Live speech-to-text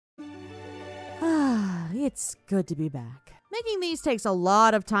It's good to be back. Making these takes a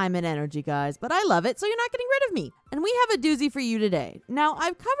lot of time and energy, guys, but I love it, so you're not getting rid of me. And we have a doozy for you today. Now,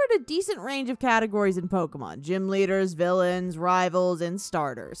 I've covered a decent range of categories in Pokemon: gym leaders, villains, rivals, and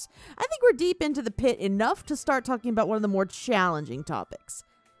starters. I think we're deep into the pit enough to start talking about one of the more challenging topics: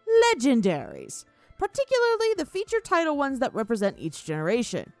 Legendaries. Particularly the feature title ones that represent each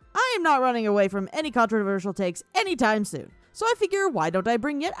generation. I am not running away from any controversial takes anytime soon. So I figure, why don't I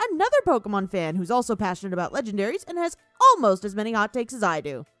bring yet another Pokemon fan who's also passionate about Legendaries and has almost as many hot takes as I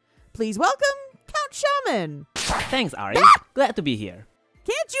do. Please welcome Count Shaman. Thanks, Ari. Glad to be here.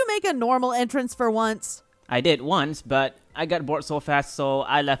 Can't you make a normal entrance for once? I did once, but I got bored so fast, so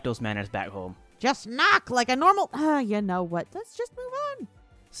I left those manners back home. Just knock like a normal... you know what? Let's just move on.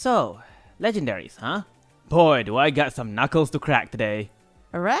 So, Legendaries, huh? Boy, do I got some knuckles to crack today.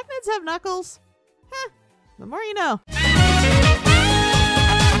 Arachnids have knuckles? The more you know.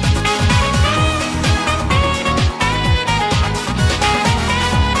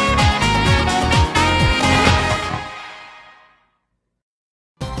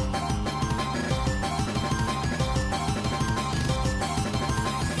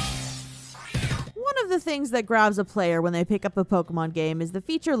 One of the things that grabs a player when they pick up a Pokemon game is the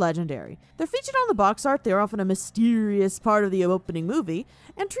feature Legendary. They're featured on the box art, they're often a mysterious part of the opening movie,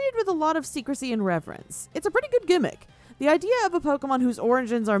 and treated with a lot of secrecy and reverence. It's a pretty good gimmick. The idea of a Pokemon whose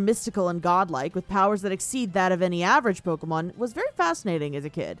origins are mystical and godlike, with powers that exceed that of any average Pokemon, was very fascinating as a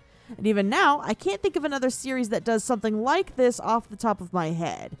kid. And even now, I can't think of another series that does something like this off the top of my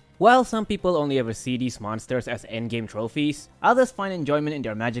head. While some people only ever see these monsters as endgame trophies, others find enjoyment in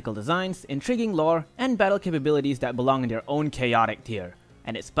their magical designs, intriguing lore, and battle capabilities that belong in their own chaotic tier.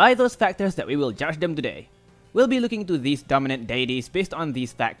 And it's by those factors that we will judge them today. We'll be looking into these dominant deities based on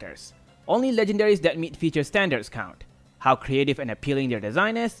these factors. Only legendaries that meet feature standards count. How creative and appealing their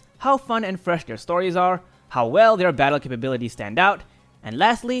design is, how fun and fresh their stories are, how well their battle capabilities stand out, and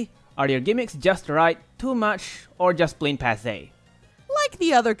lastly, are their gimmicks just right, too much, or just plain passé? Like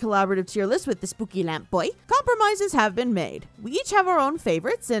the other collaborative tier list with the Spooky Lamp Boy, compromises have been made. We each have our own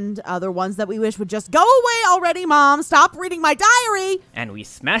favorites and other ones that we wish would just go away already, Mom! Stop reading my diary! And we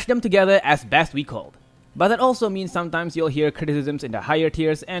smashed them together as best we could. But that also means sometimes you'll hear criticisms in the higher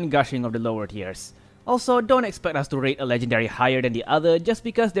tiers and gushing of the lower tiers. Also, don't expect us to rate a legendary higher than the other just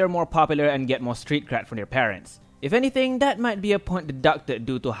because they're more popular and get more street cred from their parents. If anything, that might be a point deducted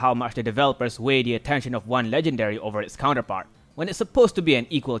due to how much the developers weigh the attention of one legendary over its counterpart, when it's supposed to be an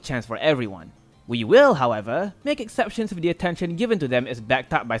equal chance for everyone. We will, however, make exceptions if the attention given to them is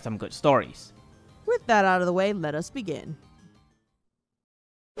backed up by some good stories. With that out of the way, let us begin.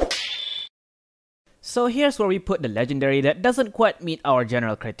 So here's where we put the legendary that doesn't quite meet our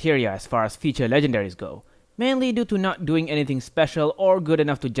general criteria as far as feature legendaries go, mainly due to not doing anything special or good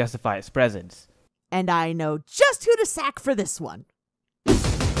enough to justify its presence. And I know just who to sack for this one.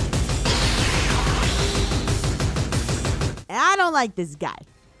 I don't like this guy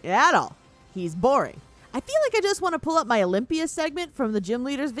at all. He's boring. I feel like I just want to pull up my Olympia segment from the Gym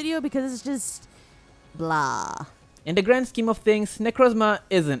Leaders video because it's just blah. In the grand scheme of things, Necrozma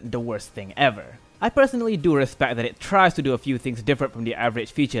isn't the worst thing ever. I personally do respect that it tries to do a few things different from the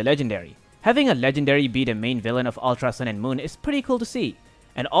average feature legendary. Having a legendary be the main villain of Ultra Sun and Moon is pretty cool to see.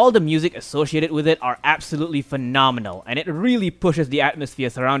 And all the music associated with it are absolutely phenomenal, and it really pushes the atmosphere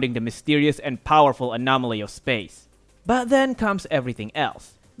surrounding the mysterious and powerful anomaly of space. But then comes everything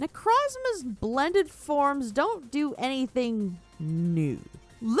else. Necrozma's blended forms don't do anything new.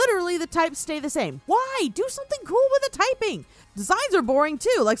 Literally, the types stay the same. Why? Do something cool with the typing. Designs are boring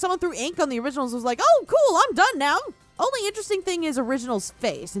too. Like someone threw ink on the originals and was like, oh, cool, I'm done now. Only interesting thing is Original's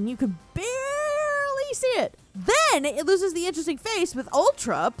face, and you could barely see it. Then it loses the interesting face with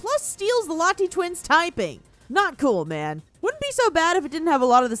Ultra, plus steals the Lati twins typing. Not cool, man. Wouldn't be so bad if it didn't have a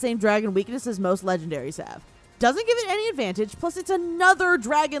lot of the same dragon weaknesses most legendaries have. Doesn't give it any advantage, plus it's another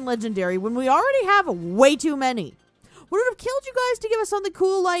dragon legendary when we already have way too many. Would it have killed you guys to give us something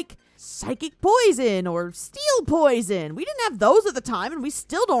cool like Psychic Poison or Steel Poison? We didn't have those at the time, and we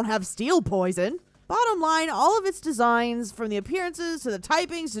still don't have Steel Poison. Bottom line, all of its designs, from the appearances to the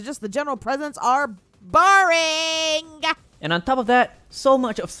typings to just the general presence, are boring! And on top of that, so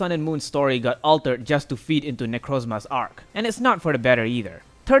much of Sun and Moon's story got altered just to feed into Necrozma's arc, and it's not for the better either.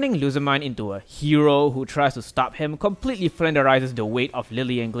 Turning Luzamine into a hero who tries to stop him completely flenderizes the weight of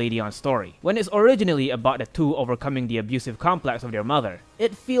Lily and Gladion's story, when it's originally about the two overcoming the abusive complex of their mother.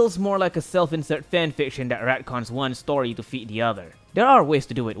 It feels more like a self-insert fanfiction that retcons one story to feed the other. There are ways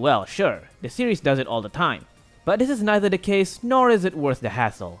to do it well, sure, the series does it all the time, but this is neither the case nor is it worth the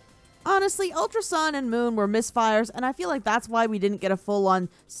hassle. Honestly, Ultra Sun and Moon were misfires, and I feel like that's why we didn't get a full-on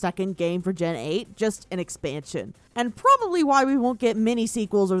second game for Gen 8, just an expansion. And probably why we won't get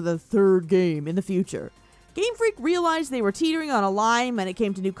mini-sequels or the third game in the future. Game Freak realized they were teetering on a line when it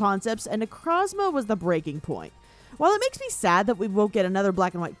came to new concepts, and Necrozma was the breaking point. While it makes me sad that we won't get another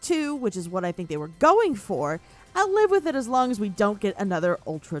Black and White 2, which is what I think they were going for, I'll live with it as long as we don't get another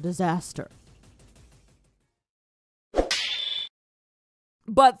Ultra disaster.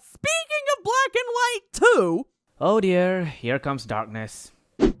 But speaking of Black and White 2... Oh dear, here comes darkness.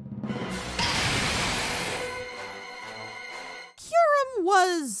 Kyurem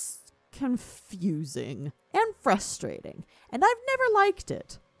was confusing and frustrating, and I've never liked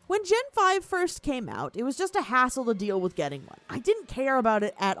it. When Gen 5 first came out, it was just a hassle to deal with getting one. I didn't care about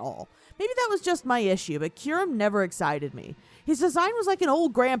it at all. Maybe that was just my issue, but Kyurem never excited me. His design was like an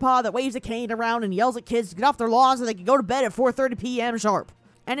old grandpa that waves a cane around and yells at kids to get off their lawns so they can go to bed at 4:30 p.m. sharp.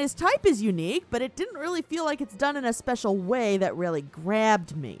 And his type is unique, but it didn't really feel like it's done in a special way that really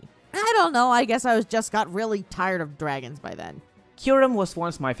grabbed me. I don't know, I guess I just got really tired of dragons by then. Kyurem was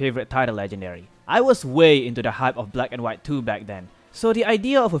once my favorite title legendary. I was way into the hype of Black and White 2 back then, so the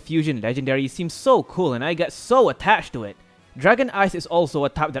idea of a fusion legendary seems so cool and I get so attached to it. Dragon Ice is also a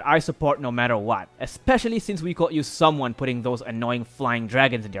type that I support no matter what, especially since we could use someone putting those annoying flying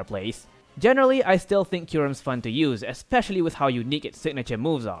dragons in their place. Generally, I still think Kyurem's fun to use, especially with how unique its signature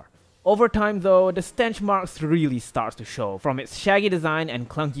moves are. Over time though, the stench marks really starts to show, from its shaggy design and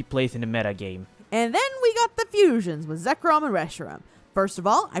clunky place in the metagame. And then we got the fusions with Zekrom and Reshiram. First of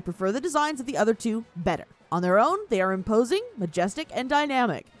all, I prefer the designs of the other two better. On their own, they are imposing, majestic, and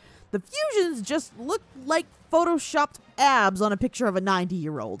dynamic. The fusions just look like photoshopped abs on a picture of a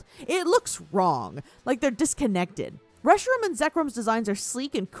 90-year-old. It looks wrong, like they're disconnected. Reshiram and Zekrom's designs are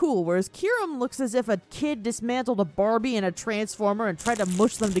sleek and cool, whereas Kyurem looks as if a kid dismantled a Barbie and a Transformer and tried to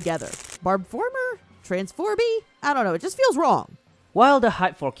mush them together. Barbformer? Transforby? I don't know, it just feels wrong. While the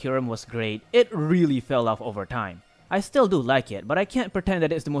hype for Kyurem was great, it really fell off over time. I still do like it, but I can't pretend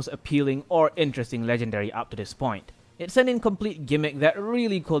that it's the most appealing or interesting legendary up to this point. It's an incomplete gimmick that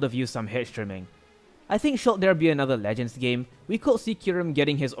really could have used some head trimming. I think should there be another Legends game, we could see Kyurem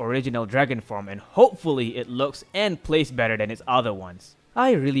getting his original dragon form and hopefully it looks and plays better than its other ones.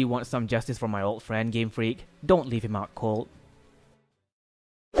 I really want some justice for my old friend Game Freak, don't leave him out cold.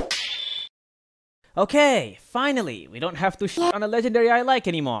 Okay, finally, we don't have to shit on a legendary I like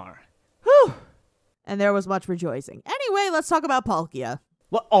anymore. Whew! And there was much rejoicing. Anyway, let's talk about Palkia.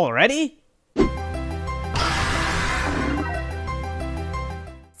 What, already?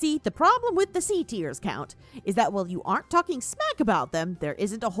 See, the problem with the C-tiers count is that while you aren't talking smack about them, there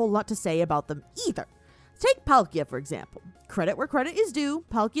isn't a whole lot to say about them either. Take Palkia, for example. Credit where credit is due,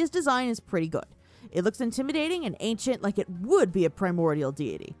 Palkia's design is pretty good. It looks intimidating and ancient like it would be a primordial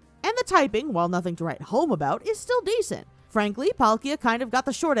deity. And the typing, while nothing to write home about, is still decent. Frankly, Palkia kind of got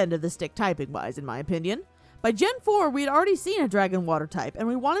the short end of the stick typing-wise, in my opinion. By Gen 4, we'd already seen a Dragon Water type, and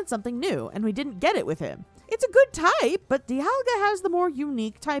we wanted something new, and we didn't get it with him. It's a good type, but Dialga has the more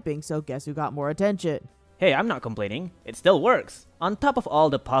unique typing, so guess who got more attention? Hey, I'm not complaining. It still works. On top of all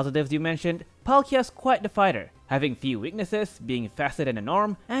the positives you mentioned, Palkia's quite the fighter, having few weaknesses, being faster than the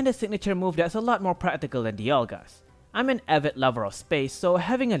norm, and a signature move that's a lot more practical than Dialga's. I'm an avid lover of space, so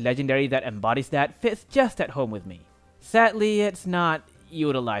having a legendary that embodies that fits just at home with me. Sadly, it's not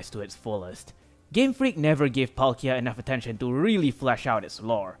utilized to its fullest. Game Freak never gave Palkia enough attention to really flesh out its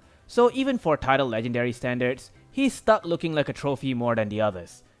lore, so even for title legendary standards, he's stuck looking like a trophy more than the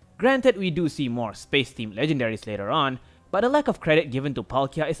others. Granted, we do see more space-themed legendaries later on, but the lack of credit given to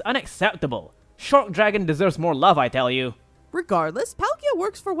Palkia is unacceptable. Shark Dragon deserves more love, I tell you. Regardless, Palkia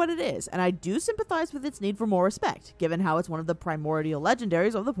works for what it is, and I do sympathize with its need for more respect, given how it's one of the primordial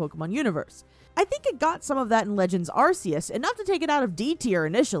legendaries of the Pokemon universe. I think it got some of that in Legends Arceus, enough to take it out of D tier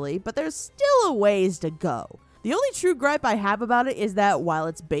initially, but there's still a ways to go. The only true gripe I have about it is that while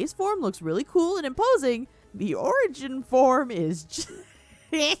its base form looks really cool and imposing, the origin form is just...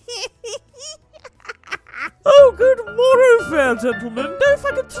 Oh, good morrow, fair gentlemen. Though if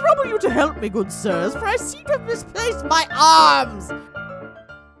I could trouble you to help me, good sirs, for I seem to have misplaced my arms.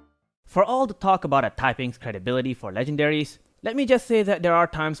 For all the talk about a typing's credibility for legendaries, let me just say that there are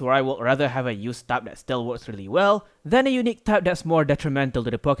times where I would rather have a used type that still works really well than a unique type that's more detrimental to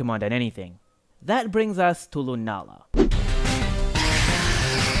the Pokemon than anything. That brings us to Lunala.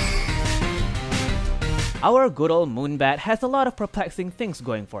 Our good old Moonbat has a lot of perplexing things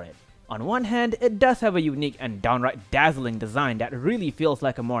going for it. On one hand, it does have a unique and downright dazzling design that really feels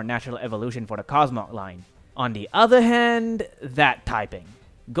like a more natural evolution for the Cosmog line. On the other hand, that typing.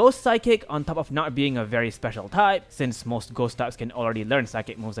 Ghost Psychic, on top of not being a very special type, since most ghost types can already learn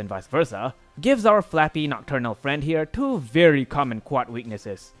psychic moves and vice versa, gives our flappy nocturnal friend here two very common quad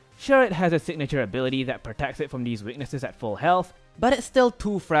weaknesses. Sure, it has a signature ability that protects it from these weaknesses at full health, but it's still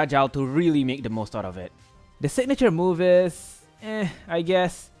too fragile to really make the most out of it. The signature move is... I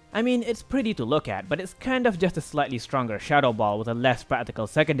guess. I mean, it's pretty to look at, but it's kind of just a slightly stronger Shadow Ball with a less practical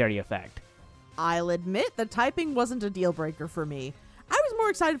secondary effect. I'll admit the typing wasn't a deal breaker for me. I was more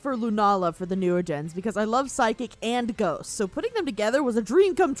excited for Lunala for the newer gens because I love Psychic and Ghost, so putting them together was a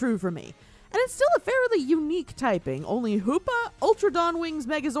dream come true for me. And it's still a fairly unique typing. Only Hoopa, Ultra Dawn Wings,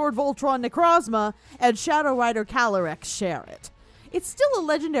 Megazord, Voltron, Necrozma, and Shadow Rider Calyrex share it. It's still a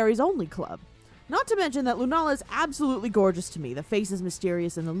Legendaries only club. Not to mention that Lunala is absolutely gorgeous to me. The face is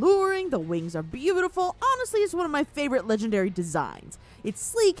mysterious and alluring, the wings are beautiful. Honestly, it's one of my favorite legendary designs. It's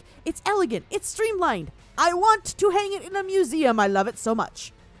sleek, it's elegant, it's streamlined. I want to hang it in a museum, I love it so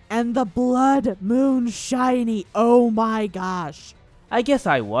much. And the Blood Moon Shiny, oh my gosh. I guess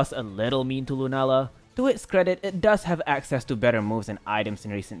I was a little mean to Lunala. To its credit, it does have access to better moves and items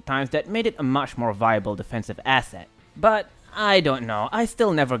in recent times that made it a much more viable defensive asset. But I don't know, I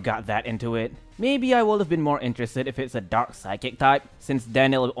still never got that into it. Maybe I would have been more interested if it's a Dark Psychic type, since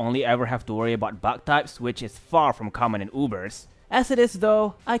then it'll only ever have to worry about bug types, which is far from common in Ubers. As it is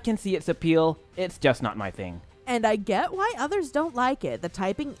though, I can see its appeal, it's just not my thing. And I get why others don't like it. The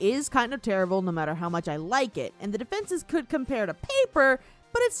typing is kind of terrible no matter how much I like it, and the defenses could compare to paper,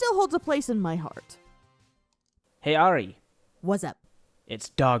 but it still holds a place in my heart. Hey Ari. What's up? It's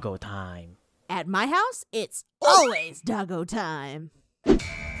doggo time. At my house, it's always doggo time.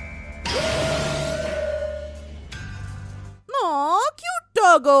 Aw, cute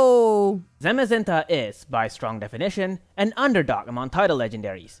doggo! Zamazenta is, by strong definition, an underdog among title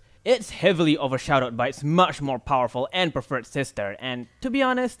legendaries. It's heavily overshadowed by its much more powerful and preferred sister, and to be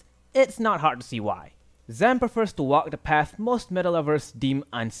honest, it's not hard to see why. Zam prefers to walk the path most meta lovers deem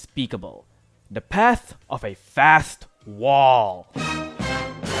unspeakable. The path of a fast wall.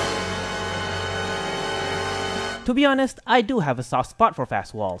 To be honest, I do have a soft spot for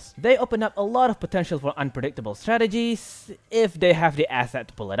fast walls. They open up a lot of potential for unpredictable strategies, if they have the asset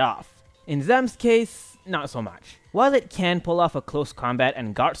to pull it off. In Zam's case, not so much. While it can pull off a close combat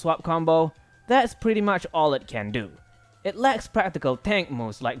and guard swap combo, that's pretty much all it can do. It lacks practical tank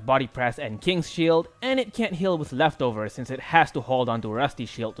moves like Body Press and King's Shield, and it can't heal with leftovers since it has to hold onto Rusty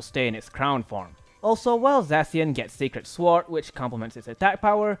Shield to stay in its crown form. Also, while Zacian gets Sacred Sword, which complements its attack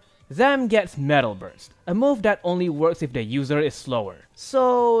power, Zam gets Metal Burst, a move that only works if the user is slower.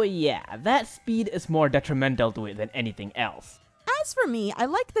 So yeah, that speed is more detrimental to it than anything else. As for me, I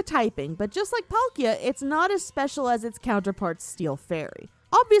like the typing, but just like Palkia, it's not as special as its counterpart Steel Fairy.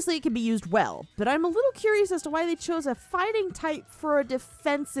 Obviously it can be used well, but I'm a little curious as to why they chose a fighting type for a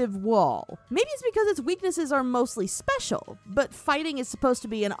defensive wall. Maybe it's because its weaknesses are mostly special, but fighting is supposed to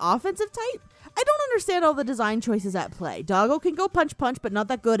be an offensive type? I don't understand all the design choices at play. Doggo can go punch-punch, but not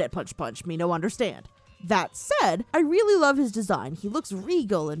that good at punch-punch. Me no understand. That said, I really love his design. He looks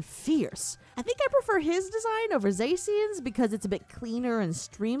regal and fierce. I think I prefer his design over Zacian's because it's a bit cleaner and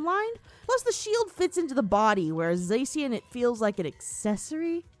streamlined. Plus the shield fits into the body, whereas Zacian it feels like an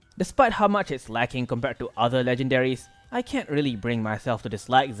accessory. Despite how much it's lacking compared to other legendaries, I can't really bring myself to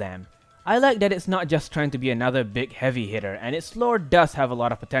dislike Zam. I like that it's not just trying to be another big heavy hitter, and its lore does have a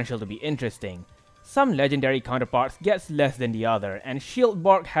lot of potential to be interesting. Some legendary counterparts gets less than the other, and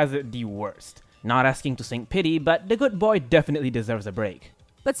Shieldborg has it the worst. Not asking to sink pity, but the good boy definitely deserves a break.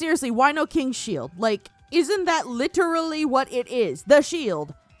 But seriously, why no King's Shield? Like, isn't that literally what it is? The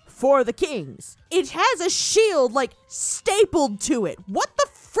shield for the kings. It has a shield, like, stapled to it. What the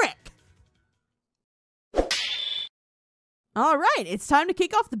frick? Alright, it's time to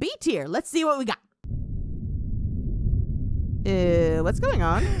kick off the B tier. Let's see what we got. What's going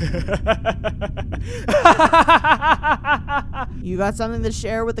on? You got something to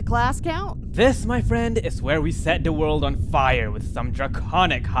share with the class count? This, my friend, is where we set the world on fire with some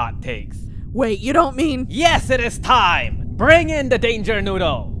draconic hot takes. Wait, you don't mean... Yes, it is time! Bring in the Danger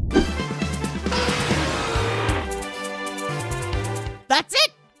Noodle! That's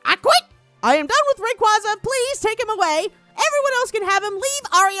it! I quit! I am done with Rayquaza. Please take him away. Everyone else can have him. Leave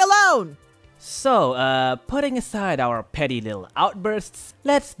Ari alone. So, putting aside our petty little outbursts,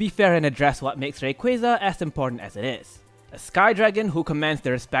 let's be fair and address what makes Rayquaza as important as it is. A sky dragon who commands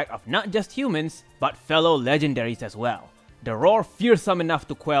the respect of not just humans, but fellow legendaries as well. The roar fearsome enough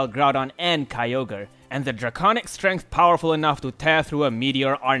to quell Groudon and Kyogre, and the draconic strength powerful enough to tear through a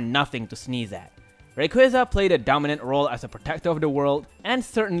meteor are nothing to sneeze at. Rayquaza played a dominant role as a protector of the world, and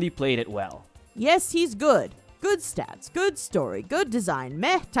certainly played it well. Yes, he's good. Good stats, good story, good design,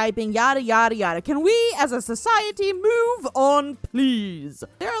 meh typing, yada yada yada. Can we, as a society, move on, please?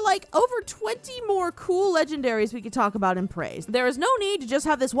 There are like over 20 more cool legendaries we could talk about and praise. There is no need to just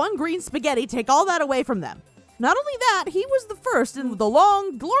have this one green spaghetti take all that away from them. Not only that, he was the first in the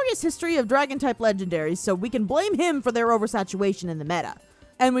long, glorious history of Dragon-type legendaries, so we can blame him for their oversaturation in the meta.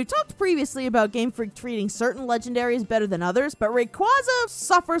 And we talked previously about Game Freak treating certain legendaries better than others, but Rayquaza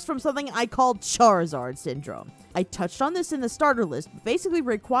suffers from something I call Charizard syndrome. I touched on this in the starter list, but basically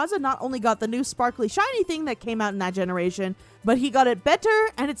Rayquaza not only got the new sparkly shiny thing that came out in that generation, but he got it better,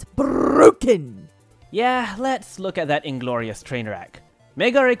 and it's broken! Yeah, let's look at that inglorious train wreck.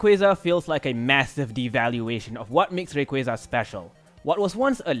 Mega Rayquaza feels like a massive devaluation of what makes Rayquaza special. What was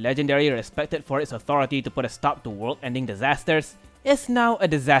once a legendary respected for its authority to put a stop to world-ending disasters is now a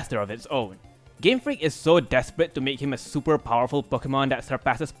disaster of its own. Game Freak is so desperate to make him a super powerful Pokemon that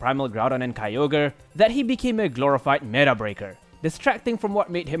surpasses Primal Groudon and Kyogre that he became a glorified meta breaker, distracting from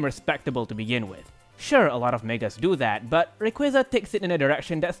what made him respectable to begin with. Sure, a lot of Megas do that, but Rayquaza takes it in a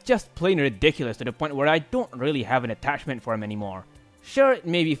direction that's just plain ridiculous to the point where I don't really have an attachment for him anymore. Sure, it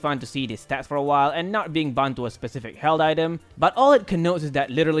may be fun to see these stats for a while and not being bound to a specific held item, but all it connotes is that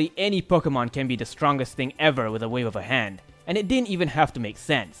literally any Pokemon can be the strongest thing ever with a wave of a hand. And it didn't even have to make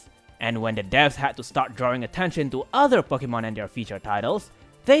sense. And when the devs had to start drawing attention to other Pokemon and their feature titles,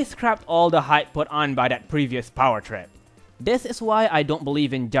 they scrapped all the hype put on by that previous power trip. This is why I don't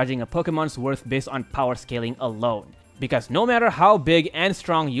believe in judging a Pokemon's worth based on power scaling alone. Because no matter how big and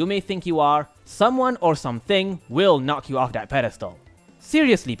strong you may think you are, someone or something will knock you off that pedestal.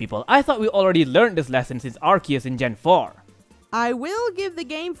 Seriously people, I thought we already learned this lesson since Arceus in Gen 4. I will give the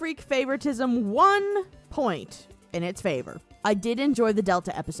Game Freak favoritism 1 point in its favor. I did enjoy the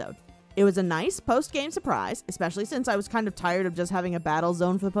Delta episode. It was a nice post-game surprise, especially since I was kind of tired of just having a battle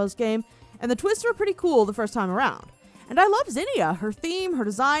zone for the post-game, and the twists were pretty cool the first time around. And I love Zinnia, her theme, her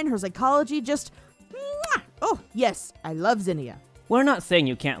design, her psychology, just mwah! Oh yes, I love Zinnia. We're not saying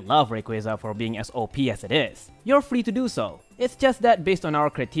you can't love Rayquaza for being as OP as it is. You're free to do so. It's just that based on our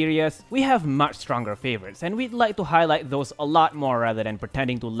criteria, we have much stronger favorites, and we'd like to highlight those a lot more rather than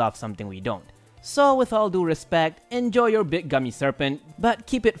pretending to love something we don't. So with all due respect, enjoy your big gummy serpent, but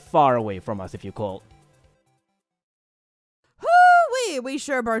keep it far away from us if you could. Hoo-wee, we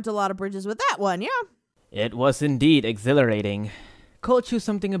sure burnt a lot of bridges with that one, yeah? It was indeed exhilarating. Could choose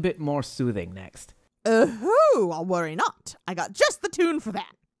something a bit more soothing next. I'll worry not. I got just the tune for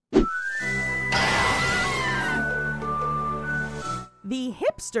that. The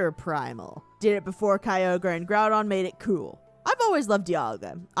Hipster Primal. Did it before Kyogre and Groudon made it cool. I've always loved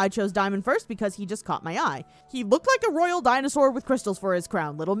Dialga. I chose Diamond first because he just caught my eye. He looked like a royal dinosaur with crystals for his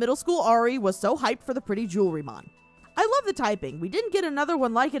crown. Little middle school Ari was so hyped for the pretty jewelry mon. I love the typing. We didn't get another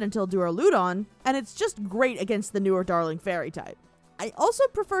one like it until Duraludon, and it's just great against the newer Darling Fairy type. I also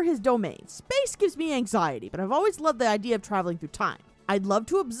prefer his domain. Space gives me anxiety, but I've always loved the idea of traveling through time. I'd love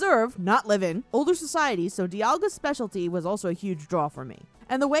to observe, not live in, older societies, so Dialga's specialty was also a huge draw for me.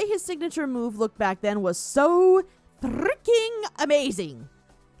 And the way his signature move looked back then was so freaking amazing.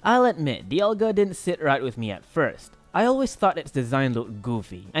 I'll admit, Dialga didn't sit right with me at first. I always thought its design looked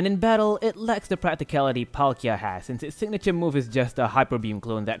goofy, and in battle, it lacks the practicality Palkia has since its signature move is just a Hyper Beam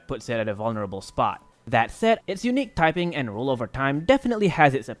clone that puts it at a vulnerable spot. That said, its unique typing and rule over time definitely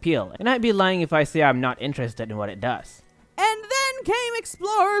has its appeal, and I'd be lying if I say I'm not interested in what it does. And then came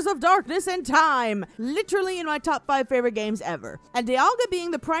Explorers of Darkness and Time, literally in my top 5 favorite games ever. And Dialga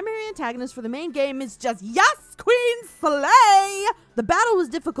being the primary antagonist for the main game is just yes, Queen Slay! The battle was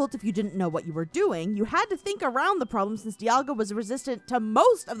difficult if you didn't know what you were doing. You had to think around the problem since Dialga was resistant to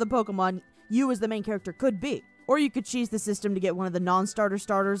most of the Pokemon you as the main character could be. Or you could cheese the system to get one of the non-starter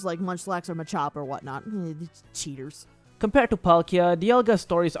starters like Munchlax or Machop or whatnot. Cheaters. Compared to Palkia, Dialga's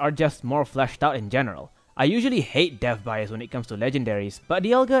stories are just more fleshed out in general. I usually hate dev bias when it comes to legendaries, but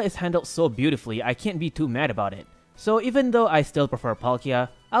Dialga is handled so beautifully I can't be too mad about it. So even though I still prefer Palkia,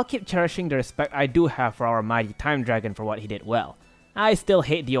 I'll keep cherishing the respect I do have for our mighty Time Dragon for what he did well. I still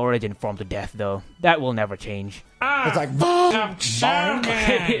hate the origin form to death though. That will never change. It's like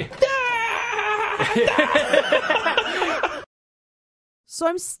So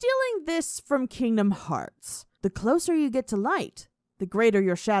I'm stealing this from Kingdom Hearts. The closer you get to light, the greater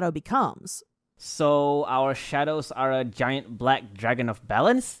your shadow becomes. So our shadows are a giant black dragon of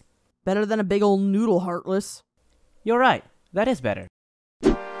balance? Better than a big old noodle heartless. You're right, that is better.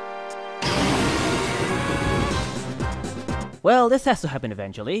 Well, this has to happen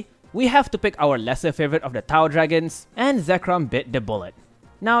eventually. We have to pick our lesser favorite of the Tau Dragons, and Zekrom bit the bullet.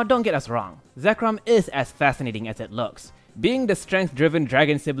 Now don't get us wrong, Zekrom is as fascinating as it looks. being the strength-driven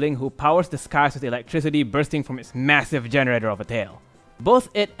dragon sibling who powers the skies with electricity bursting from its massive generator of a tail. Both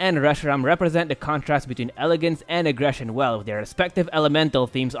it and Reshiram represent the contrast between elegance and aggression well with their respective elemental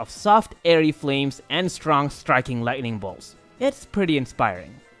themes of soft, airy flames and strong, striking lightning bolts. It's pretty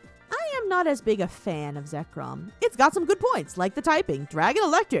inspiring. I am not as big a fan of Zekrom. It's got some good points, like the typing. Dragon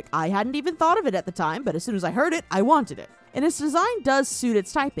Electric, I hadn't even thought of it at the time, but as soon as I heard it, I wanted it. And its design does suit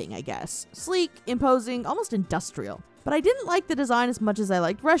its typing, I guess. Sleek, imposing, almost industrial. But I didn't like the design as much as I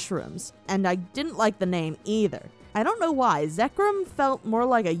liked Reshiram's, and I didn't like the name either. I don't know why, Zekrom felt more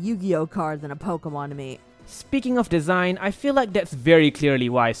like a Yu-Gi-Oh card than a Pokemon to me. Speaking of design, I feel like that's very clearly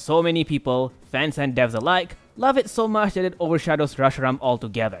why so many people, fans and devs alike, love it so much that it overshadows Reshiram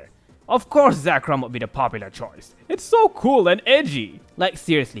altogether. Of course Zekrom would be the popular choice. It's so cool and edgy! Like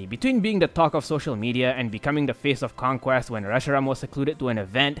seriously, between being the talk of social media and becoming the face of conquest when Reshiram was secluded to an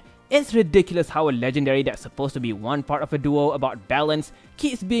event, it's ridiculous how a legendary that's supposed to be one part of a duo about balance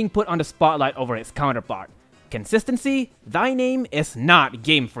keeps being put on the spotlight over its counterpart. Consistency? Thy name is not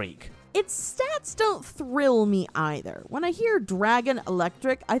Game Freak. Its stats don't thrill me either. When I hear Dragon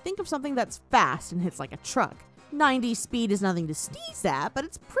Electric, I think of something that's fast and hits like a truck. 90 speed is nothing to sneeze at, but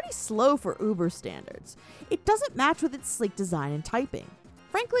it's pretty slow for Uber standards. It doesn't match with its sleek design and typing.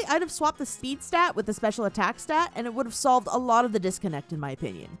 Frankly, I'd have swapped the speed stat with the special attack stat, and it would have solved a lot of the disconnect in my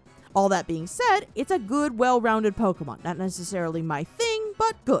opinion. All that being said, it's a good, well-rounded Pokemon. Not necessarily my thing,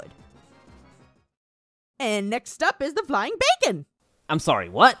 but good. And next up is the Flying Bacon! I'm sorry,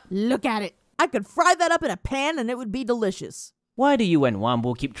 what? Look at it! I could fry that up in a pan and it would be delicious. Why do you and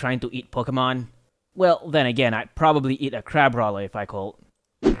Wombo keep trying to eat Pokemon? Well, then again, I'd probably eat a crab roller if I could.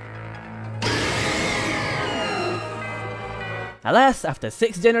 Alas, after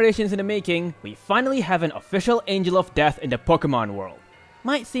 6 generations in the making, we finally have an official Angel of Death in the Pokemon world.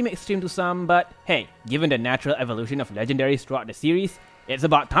 Might seem extreme to some, but hey, given the natural evolution of legendaries throughout the series, it's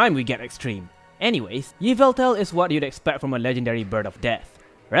about time we get extreme. Anyways, Yveltal is what you'd expect from a legendary Bird of Death.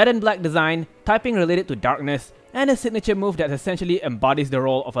 Red and black design, typing related to darkness, and a signature move that essentially embodies the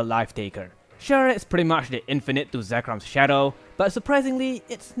role of a life taker. Sure, it's pretty much the infinite to Zekrom's Shadow, but surprisingly,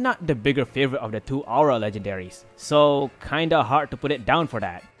 it's not the bigger favorite of the 2 Aura legendaries, so kinda hard to put it down for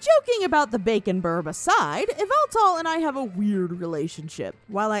that. Joking about the bacon burb aside, Yveltal and I have a weird relationship.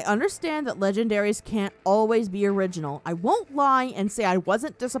 While I understand that legendaries can't always be original, I won't lie and say I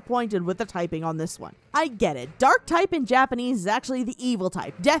wasn't disappointed with the typing on this one. I get it, dark type in Japanese is actually the evil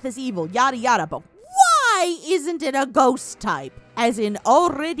type, death is evil, yada yada, but why isn't it a ghost type? As in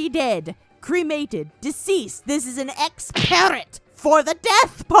already dead. Cremated, deceased, this is an ex-parrot for the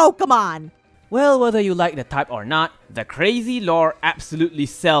death Pokemon! Well, whether you like the type or not, the crazy lore absolutely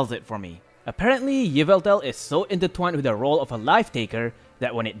sells it for me. Apparently, Yveltal is so intertwined with the role of a life taker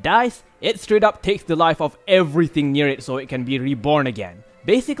that when it dies, it straight up takes the life of everything near it so it can be reborn again.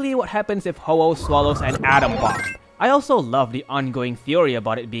 Basically what happens if Ho-Oh swallows an atom bomb. I also love the ongoing theory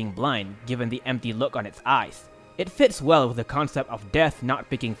about it being blind, given the empty look on its eyes. It fits well with the concept of death not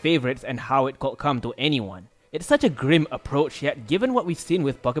picking favorites and how it could come to anyone. It's such a grim approach, yet given what we've seen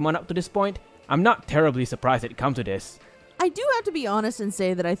with Pokemon up to this point, I'm not terribly surprised it come to this. I do have to be honest and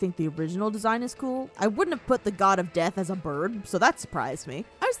say that I think the original design is cool. I wouldn't have put the God of Death as a bird, so that surprised me.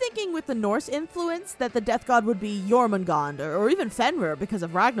 I was thinking with the Norse influence that the Death God would be Jormungand or even Fenrir because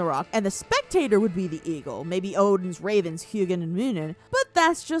of Ragnarok, and the Spectator would be the eagle, maybe Odin's ravens, Hugin and Munin, but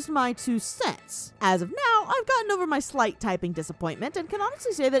that's just my 2 cents. As of now, I've gotten over my slight typing disappointment and can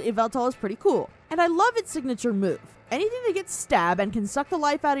honestly say that Yveltal is pretty cool. And I love its signature move. Anything that gets stab and can suck the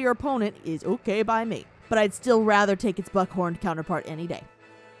life out of your opponent is okay by me. But I'd still rather take its buckhorned counterpart any day.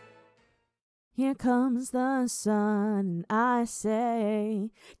 Here comes the sun, I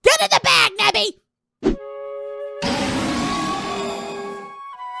say, get in the bag, Nebby!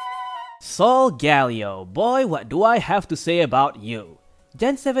 Sol Galio, boy what do I have to say about you.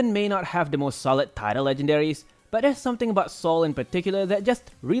 Gen 7 may not have the most solid title legendaries, but there's something about Sol in particular that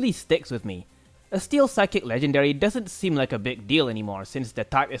just really sticks with me. A Steel Psychic legendary doesn't seem like a big deal anymore since the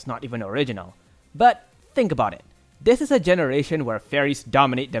type is not even original. But think about it. This is a generation where fairies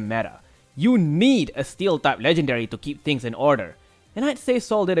dominate the meta. You need a Steel type legendary to keep things in order. And I'd say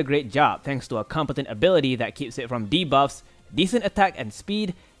Sol did a great job thanks to a competent ability that keeps it from debuffs, decent attack and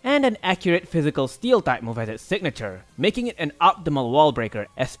speed, and an accurate physical Steel type move as its signature, making it an optimal wall breaker,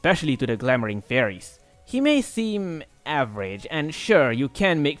 especially to the glamoring fairies. He may seem average, and sure, you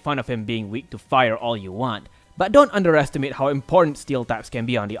can make fun of him being weak to fire all you want, but don't underestimate how important Steel types can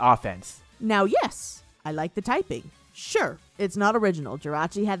be on the offense. Now yes, I like the typing. Sure, it's not original.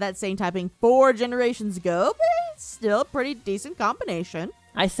 Jirachi had that same typing 4 generations ago, but it's still a pretty decent combination.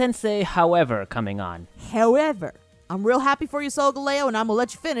 I sense a however coming on. However, I'm real happy for you, Solgaleo, and I'm gonna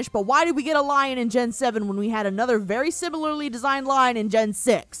let you finish, but why did we get a lion in Gen 7 when we had another very similarly designed lion in Gen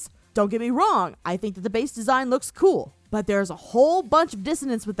 6? Don't get me wrong, I think that the base design looks cool, but there's a whole bunch of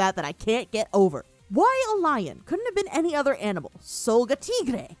dissonance with that I can't get over. Why a lion? Couldn't have been any other animal. Solga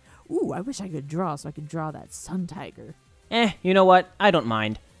Tigre. Ooh, I wish I could draw so I could draw that sun tiger. You know what? I don't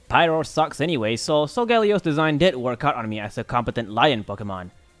mind. Pyro sucks anyway, so Solgaleo's design did work out on me as a competent lion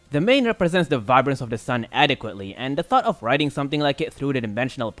Pokemon. The mane represents the vibrance of the sun adequately, and the thought of riding something like it through the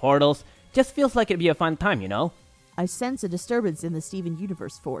dimensional portals just feels like it'd be a fun time, you know? I sense a disturbance in the Steven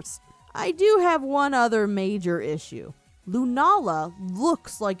Universe force. I do have one other major issue. Lunala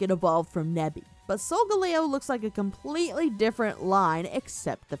looks like it evolved from Nebby, but Solgaleo looks like a completely different line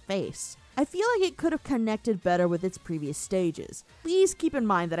except the face. I feel like it could have connected better with its previous stages. Please keep in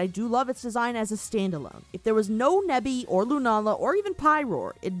mind that I do love its design as a standalone. If there was no Nebby or Lunala or even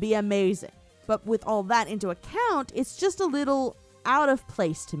Pyroar, it'd be amazing. But with all that into account, it's just a little out of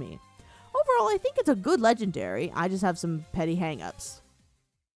place to me. Overall, I think it's a good legendary. I just have some petty hang-ups.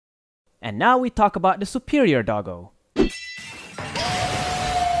 And now we talk about the superior doggo.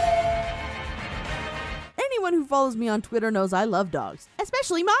 Anyone who follows me on Twitter knows I love dogs,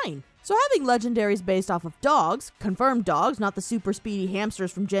 especially mine. So having legendaries based off of dogs, confirmed dogs, not the super speedy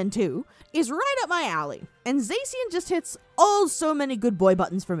hamsters from Gen 2, is right up my alley. And Zacian just hits so many good boy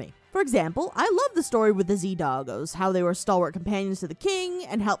buttons for me. For example, I love the story with the Z-Doggos, how they were stalwart companions to the king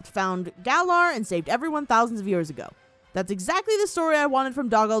and helped found Galar and saved everyone thousands of years ago. That's exactly the story I wanted from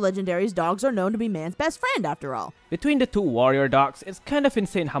doggo legendaries. Dogs are known to be man's best friend after all. Between the two warrior dogs, it's kind of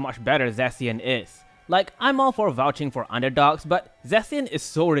insane how much better Zacian is. Like, I'm all for vouching for underdogs, but Zacian is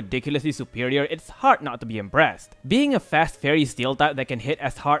so ridiculously superior, it's hard not to be impressed. Being a fast fairy steel type that can hit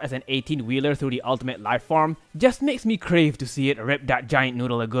as hard as an 18-wheeler through the ultimate life form just makes me crave to see it rip that giant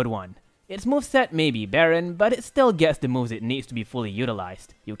noodle a good one. Its moveset may be barren, but it still gets the moves it needs to be fully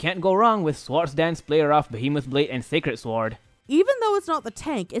utilized. You can't go wrong with Swords Dance, Play Rough, Behemoth Blade, and Sacred Sword. Even though it's not the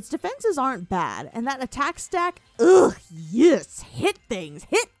tank, its defenses aren't bad, and that attack stack, ugh, yes, hit things,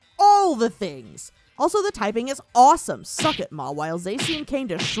 hit all the things. Also, the typing is awesome. Suck it, Ma, while Zacian came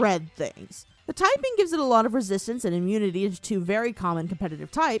to shred things. The typing gives it a lot of resistance and immunity to two very common competitive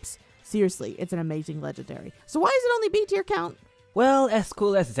types. Seriously, it's an amazing legendary. So why is it only B tier count? Well, as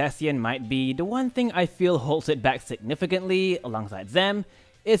cool as Zacian might be, the one thing I feel holds it back significantly, alongside them,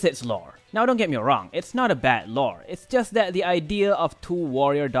 is its lore. Now don't get me wrong, it's not a bad lore, it's just that the idea of two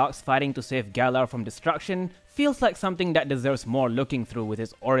warrior dogs fighting to save Galar from destruction feels like something that deserves more looking through with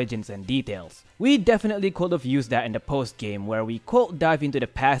its origins and details. We definitely could have used that in the post-game, where we could dive into the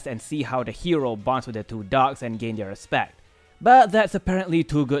past and see how the hero bonds with the two dogs and gain their respect. But that's apparently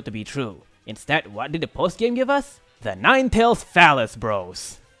too good to be true. Instead, what did the post-game give us? The Ninetales Phallus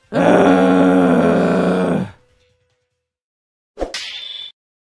Bros.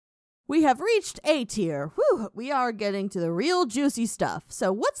 We have reached A tier. Whew, we are getting to the real juicy stuff.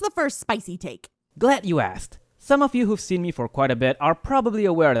 So what's the first spicy take? Glad you asked. Some of you who've seen me for quite a bit are probably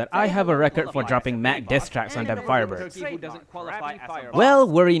aware that I have a record for dropping Mac diss tracks on them Firebirds. Well,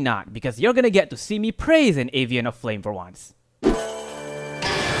 worry not, because you're gonna get to see me praise an Avian of Flame for once.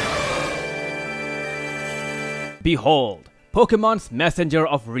 Behold, Pokemon's Messenger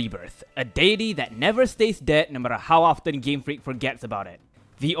of Rebirth, a deity that never stays dead no matter how often Game Freak forgets about it.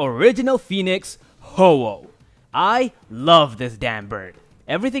 The original Phoenix, Ho-Oh. I love this damn bird.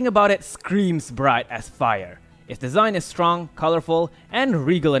 Everything about it screams bright as fire. Its design is strong, colorful, and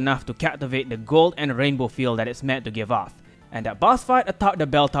regal enough to captivate the gold and rainbow feel that it's meant to give off. And that boss fight atop the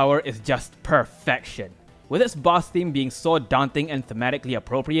bell tower is just perfection. With its boss theme being so daunting and thematically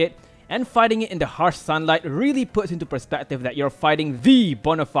appropriate, and fighting it in the harsh sunlight really puts into perspective that you're fighting the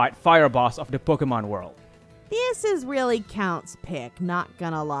bona fide fire boss of the Pokemon world. This is really Count's pick, not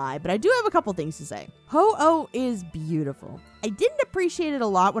gonna lie, but I do have a couple things to say. Ho-Oh is beautiful. I didn't appreciate it a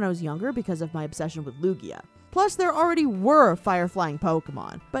lot when I was younger because of my obsession with Lugia. Plus, there already were fire-flying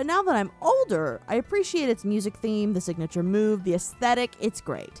Pokemon. But now that I'm older, I appreciate its music theme, the signature move, the aesthetic, it's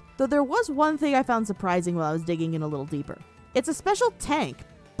great. Though there was one thing I found surprising while I was digging in a little deeper. It's a special tank,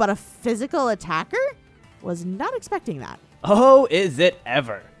 but a physical attacker? Was not expecting that. Oh, is it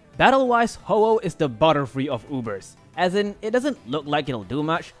ever! Battle-wise, Ho-Oh is the Butterfree of Ubers. As in, it doesn't look like it'll do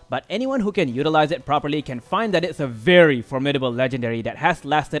much, but anyone who can utilize it properly can find that it's a very formidable legendary that has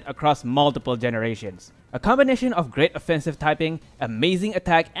lasted across multiple generations. A combination of great offensive typing, amazing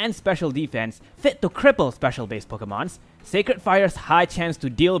attack, and special defense fit to cripple special-based Pokemons, Sacred Fire's high chance to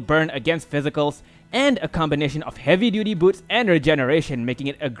deal burn against physicals, and a combination of heavy-duty boots and regeneration making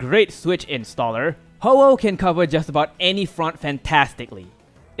it a great Switch installer. Ho-Oh can cover just about any front fantastically.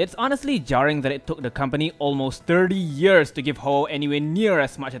 It's honestly jarring that it took the company almost 30 years to give Ho anywhere near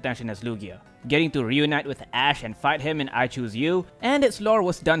as much attention as Lugia. Getting to reunite with Ash and fight him in I Choose You, and its lore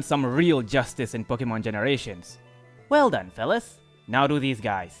was done some real justice in Pokemon Generations. Well done, fellas. Now do these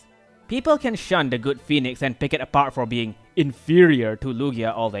guys. People can shun the good Phoenix and pick it apart for being inferior to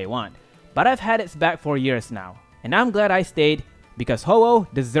Lugia all they want, but I've had its back for years now, and I'm glad I stayed because Ho-Oh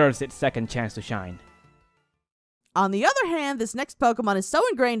deserves its second chance to shine. On the other hand, this next Pokemon is so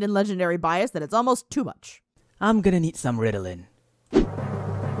ingrained in legendary bias that it's almost too much. I'm gonna need some Ritalin.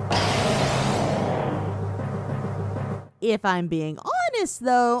 If I'm being honest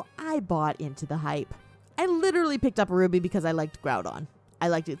though, I bought into the hype. I literally picked up a Ruby because I liked Groudon. I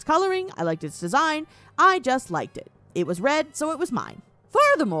liked its coloring, I liked its design, I just liked it. It was red, so it was mine.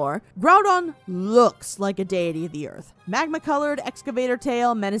 Furthermore, Groudon looks like a deity of the earth. Magma-colored, excavator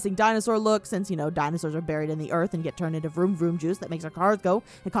tail, menacing dinosaur look, since, dinosaurs are buried in the earth and get turned into vroom vroom juice that makes our cars go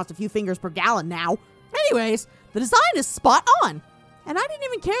and costs a few fingers per gallon now. Anyways, the design is spot on. And I didn't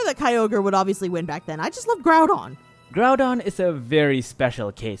even care that Kyogre would obviously win back then. I just love Groudon. Groudon is a very special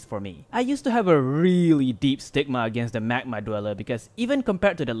case for me. I used to have a really deep stigma against the Magma Dweller because even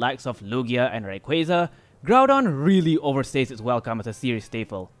compared to the likes of Lugia and Rayquaza, Groudon really overstays its welcome as a series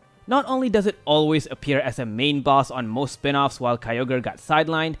staple. Not only does it always appear as a main boss on most spin-offs while Kyogre got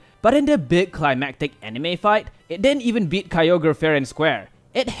sidelined, but in the big climactic anime fight, it didn't even beat Kyogre fair and square.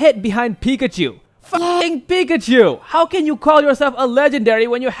 It hid behind Pikachu! F***ing Pikachu! How can you call yourself a legendary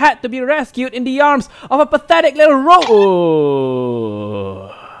when you had to be rescued in the arms of a pathetic little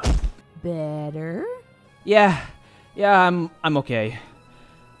Better? Yeah, I'm okay.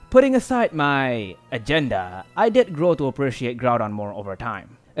 Putting aside my agenda, I did grow to appreciate Groudon more over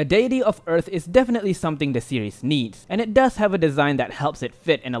time. A deity of Earth is definitely something the series needs, and it does have a design that helps it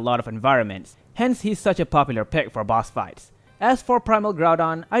fit in a lot of environments, hence he's such a popular pick for boss fights. As for Primal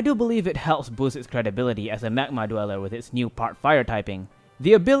Groudon, I do believe it helps boost its credibility as a Magma Dweller with its new part Fire typing.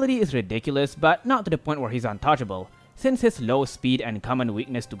 The ability is ridiculous, but not to the point where he's untouchable, since his low speed and common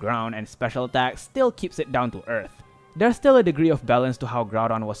weakness to ground and special attacks still keeps it down to earth. There's still a degree of balance to how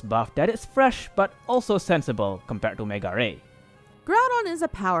Groudon was buffed that is fresh but also sensible compared to Mega Ray. Groudon is a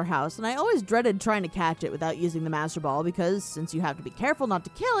powerhouse, and I always dreaded trying to catch it without using the Master Ball because, since you have to be careful not to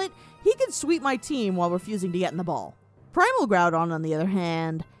kill it, he could sweep my team while refusing to get in the ball. Primal Groudon, on the other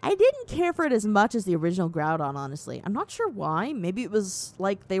hand, I didn't care for it as much as the original Groudon, honestly. I'm not sure why. Maybe it was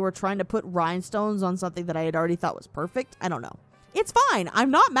like they were trying to put rhinestones on something that I had already thought was perfect. I don't know. It's fine.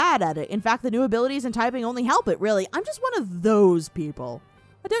 I'm not mad at it. In fact, the new abilities and typing only help it, really. I'm just one of those people.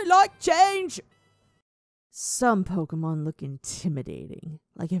 I don't like change. Some Pokemon look intimidating.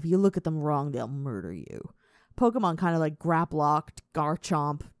 Like if you look at them wrong, they'll murder you. Pokemon kind of like Graplock,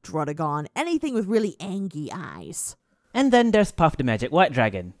 Garchomp, Druddigon, anything with really angry eyes. And then there's Puff the Magic White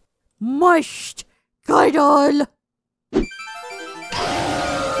Dragon. Mushed! Guidol!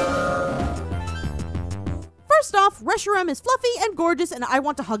 First off, Reshiram is fluffy and gorgeous and I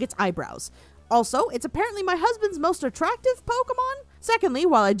want to hug its eyebrows. Also, it's apparently my husband's most attractive Pokemon. Secondly,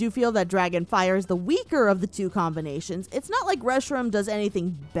 while I do feel that Dragon Fire is the weaker of the two combinations, it's not like Reshiram does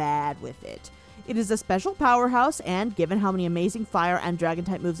anything bad with it. It is a special powerhouse and, given how many amazing fire and dragon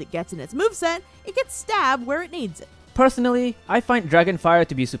type moves it gets in its moveset, it gets stabbed where it needs it. Personally, I find Dragon Fire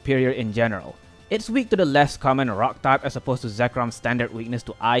to be superior in general. It's weak to the less common rock type as opposed to Zekrom's standard weakness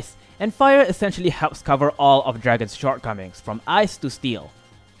to ice, and fire essentially helps cover all of Dragon's shortcomings, from ice to steel.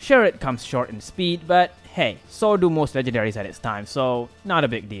 Sure, it comes short in speed, but hey, so do most legendaries at its time, so not a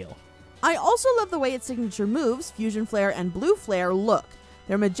big deal. I also love the way its signature moves, Fusion Flare and Blue Flare, look.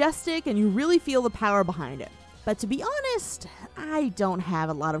 They're majestic and you really feel the power behind it. But to be honest, I don't have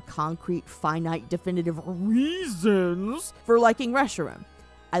a lot of concrete, finite, definitive reasons for liking Reshiram.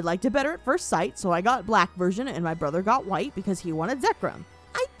 I liked it better at first sight, so I got black version and my brother got white because he wanted Zekrom.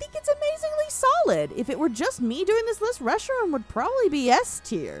 I think it's amazingly solid. If it were just me doing this list, Reshiram would probably be S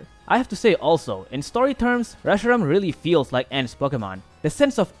tier. I have to say also, in story terms, Reshiram really feels like Ant's Pokemon. The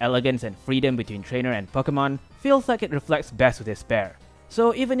sense of elegance and freedom between trainer and Pokemon feels like it reflects best with his pair.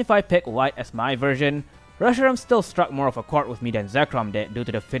 So even if I pick white as my version, Reshiram still struck more of a chord with me than Zekrom did due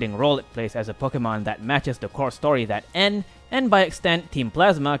to the fitting role it plays as a Pokemon that matches the core story that N, and by extent Team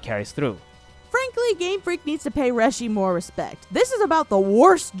Plasma, carries through. Frankly, Game Freak needs to pay Reshi more respect. This is about the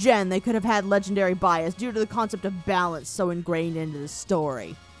worst gen they could have had legendary bias due to the concept of balance so ingrained into the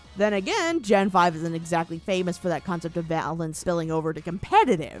story. Then again, Gen 5 isn't exactly famous for that concept of balance spilling over to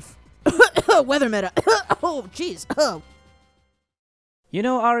competitive. Weather meta. Oh, jeez. You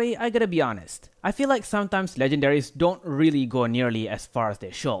know, Ari, I gotta be honest. I feel like sometimes legendaries don't really go nearly as far as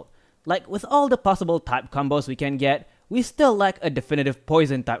they should. Like, with all the possible type combos we can get, we still lack a definitive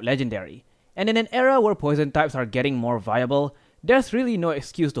poison-type legendary. And in an era where poison types are getting more viable, there's really no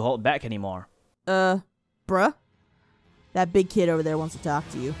excuse to hold back anymore. Bruh? That big kid over there wants to talk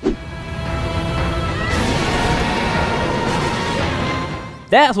to you.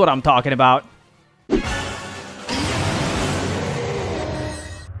 That's what I'm talking about!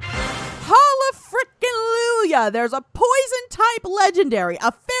 Hallelujah! There's a poison-type legendary,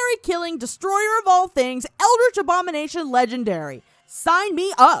 a fairy-killing, destroyer of all things, eldritch abomination legendary. Sign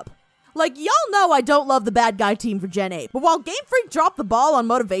me up! Like, y'all know I don't love the bad guy team for Gen 8, but while Game Freak dropped the ball on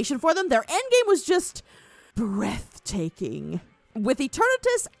motivation for them, their endgame was just breathtaking. With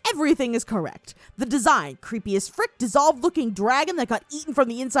Eternatus, everything is correct. The design, creepy as frick, dissolved-looking dragon that got eaten from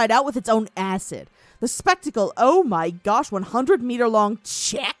the inside out with its own acid. The spectacle, oh my gosh, 100-meter-long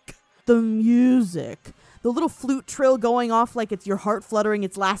check. The music. The little flute trill going off like it's your heart fluttering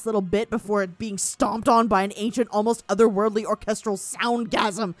its last little bit before it being stomped on by an ancient, almost otherworldly orchestral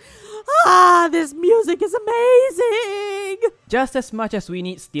soundgasm. Ah, this music is amazing! Just as much as we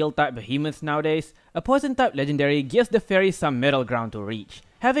need steel-type behemoths nowadays, a poison-type legendary gives the fairy some middle ground to reach.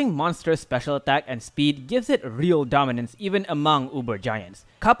 Having monstrous special attack and speed gives it real dominance even among uber giants.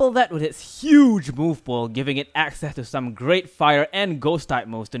 Couple that with its huge move pool, giving it access to some great fire and ghost type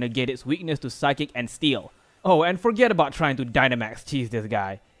moves to negate its weakness to psychic and steel. Oh, and forget about trying to Dynamax cheese this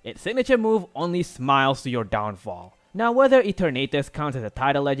guy. Its signature move only smiles to your downfall. Now whether Eternatus counts as a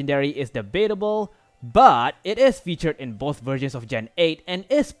title legendary is debatable, but it is featured in both versions of Gen 8 and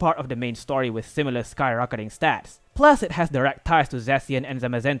is part of the main story with similar skyrocketing stats. Plus it has direct ties to Zacian and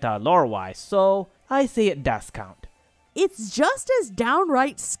Zamazenta lore-wise, so I say it does count. It's just as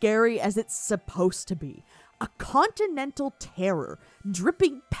downright scary as it's supposed to be. A continental terror,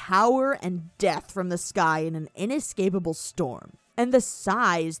 dripping power and death from the sky in an inescapable storm. And the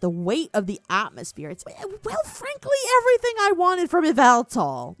size, the weight of the atmosphere, it's, well, frankly, everything I wanted from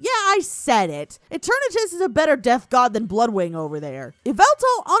Yveltal. Yeah, I said it. Eternatus is a better death god than Bloodwing over there.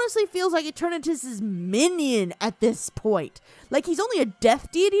 Yveltal honestly feels like Eternatus' minion at this point. Like he's only a death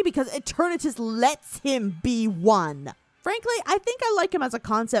deity because Eternatus lets him be one. Frankly, I think I like him as a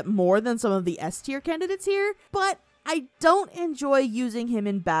concept more than some of the S-tier candidates here, but I don't enjoy using him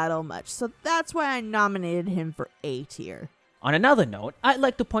in battle much, so that's why I nominated him for A-tier. On another note, I'd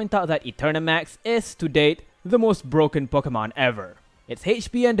like to point out that Eternamax is, to date, the most broken Pokemon ever. Its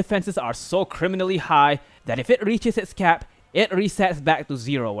HP and defenses are so criminally high that if it reaches its cap, it resets back to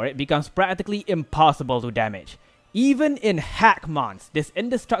 0 where it becomes practically impossible to damage. Even in hack mons, this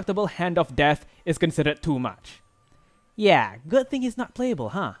indestructible hand of death is considered too much. Yeah, good thing he's not playable,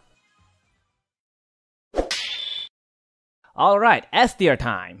 huh? Alright, S-tier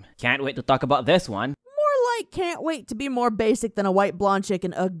time. Can't wait to talk about this one. Can't wait to be more basic than a white blonde chick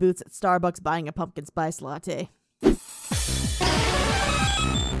in Ugg boots at Starbucks buying a pumpkin spice latte.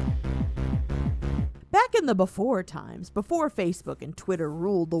 Back in the before times, before Facebook and Twitter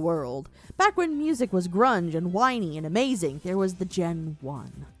ruled the world, back when music was grunge and whiny and amazing, there was the Gen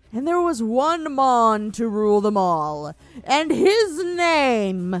 1. And there was one Mon to rule them all, and his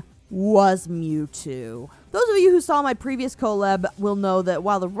name was Mewtwo. Those of you who saw my previous collab will know that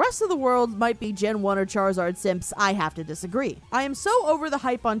while the rest of the world might be Gen 1 or Charizard simps, I have to disagree. I am so over the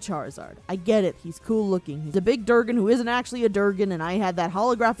hype on Charizard. I get it, he's cool looking. He's a big Durgan who isn't actually a Durgan, and I had that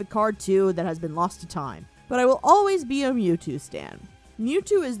holographic card too that has been lost to time. But I will always be a Mewtwo stan.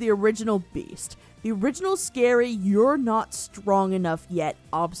 Mewtwo is the original beast. The original scary, you're not strong enough yet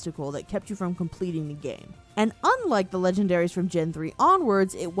obstacle that kept you from completing the game. And unlike the legendaries from Gen 3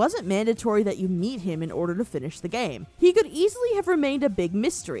 onwards, it wasn't mandatory that you meet him in order to finish the game. He could easily have remained a big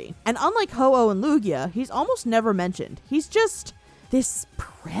mystery. And unlike Ho-Oh and Lugia, he's almost never mentioned. He's just this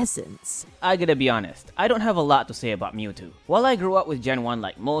presence. I gotta be honest, I don't have a lot to say about Mewtwo. While I grew up with Gen 1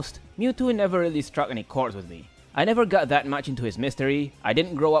 like most, Mewtwo never really struck any chords with me. I never got that much into his mystery, I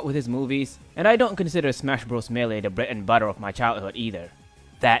didn't grow up with his movies, and I don't consider Smash Bros. Melee the bread and butter of my childhood either.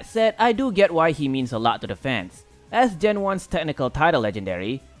 That said, I do get why he means a lot to the fans. As Gen 1's technical title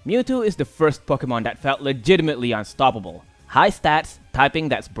legendary, Mewtwo is the first Pokemon that felt legitimately unstoppable. High stats, typing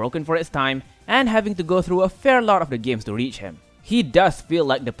that's broken for its time, and having to go through a fair lot of the games to reach him. He does feel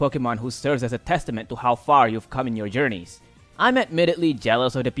like the Pokemon who serves as a testament to how far you've come in your journeys. I'm admittedly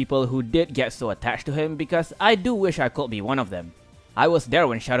jealous of the people who did get so attached to him because I do wish I could be one of them. I was there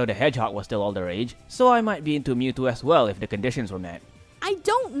when Shadow the Hedgehog was still all the rage, so I might be into Mewtwo as well if the conditions were met. I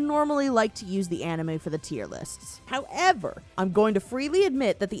don't normally like to use the anime for the tier lists. However, I'm going to freely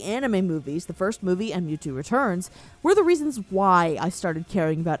admit that the anime movies, the first movie and Mewtwo Returns, were the reasons why I started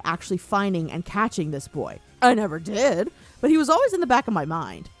caring about actually finding and catching this boy. I never did, but he was always in the back of my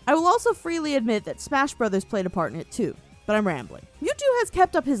mind. I will also freely admit that Smash Brothers played a part in it too, but I'm rambling. Mewtwo has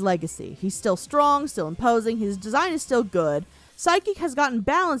kept up his legacy. He's still strong, still imposing, his design is still good. Psychic has gotten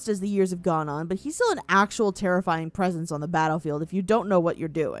balanced as the years have gone on, but he's still an actual terrifying presence on the battlefield if you don't know what you're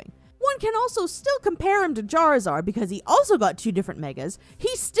doing. One can also still compare him to Charizard because he also got 2 different megas.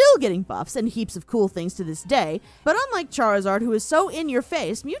 He's still getting buffs and heaps of cool things to this day, but unlike Charizard, who is so in your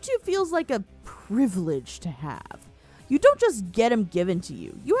face, Mewtwo feels like a privilege to have. You don't just get him given to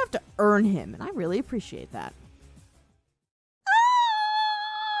you, you have to earn him, and I really appreciate that.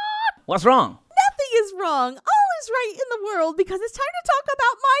 What's wrong? Nothing is wrong. All is right in the world because it's time to talk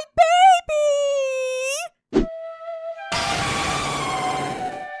about my baby!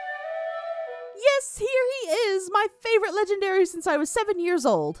 Yes, here he is, my favorite legendary since I was 7 years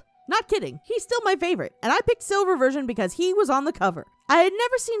old. Not kidding, he's still my favorite, and I picked Silver version because he was on the cover. I had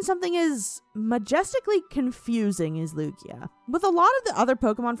never seen something as majestically confusing as Lugia. With a lot of the other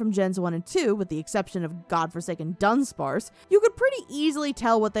Pokemon from Gens 1 and 2, with the exception of godforsaken Dunsparce, you could pretty easily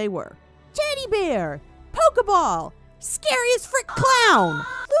tell what they were. Teddy Bear! Pokeball! Scariest frick clown!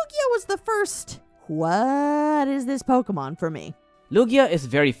 Lugia was the first, what is this Pokemon for me? Lugia is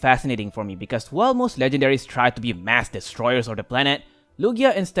very fascinating for me because while most legendaries try to be mass destroyers of the planet,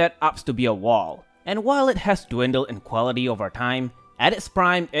 Lugia instead opts to be a wall. And while it has dwindled in quality over time, at its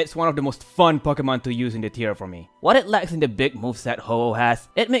prime, it's one of the most fun Pokemon to use in the tier for me. What it lacks in the big moveset Ho-Oh has,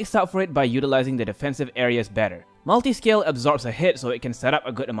 it makes up for it by utilizing the defensive areas better. Multi-scale absorbs a hit so it can set up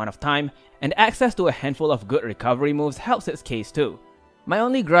a good amount of time, and access to a handful of good recovery moves helps its case too. My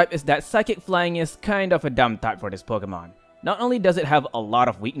only gripe is that Psychic Flying is kind of a dumb type for this Pokemon. Not only does it have a lot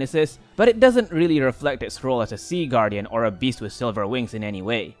of weaknesses, but it doesn't really reflect its role as a Sea Guardian or a beast with silver wings in any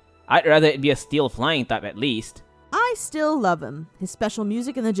way. I'd rather it be a Steel Flying type at least. I still love him. His special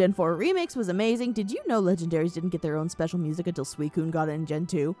music in the Gen 4 remakes was amazing. Did you know Legendaries didn't get their own special music until Suicune got it in Gen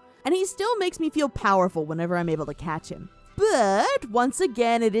 2? And he still makes me feel powerful whenever I'm able to catch him. But, once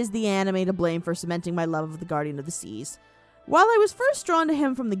again, it is the anime to blame for cementing my love of the Guardian of the Seas. While I was first drawn to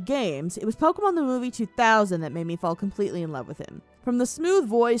him from the games, it was Pokemon the Movie 2000 that made me fall completely in love with him. From the smooth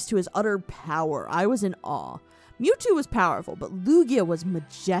voice to his utter power, I was in awe. Mewtwo was powerful, but Lugia was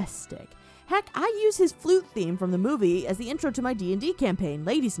majestic. Heck, I use his flute theme from the movie as the intro to my D&D campaign,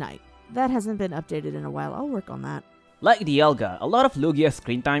 Ladies' Night. That hasn't been updated in a while, I'll work on that. Like Dialga, a lot of Lugia's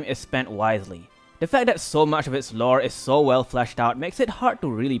screen time is spent wisely. The fact that so much of its lore is so well fleshed out makes it hard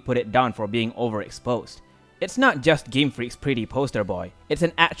to really put it down for being overexposed. It's not just Game Freak's pretty poster boy, it's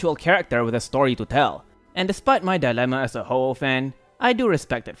an actual character with a story to tell. And despite my dilemma as a Ho-Oh fan, I do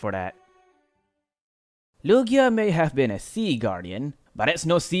respect it for that. Lugia may have been a sea guardian, but it's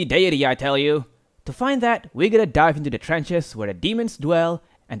no sea deity, I tell you. To find that, we gotta dive into the trenches where the demons dwell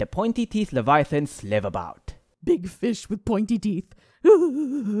and the pointy-teethed leviathans live about. Big fish with pointy teeth.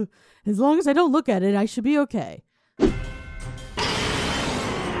 As long as I don't look at it, I should be okay.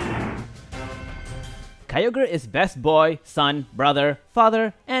 Kyogre is best boy, son, brother,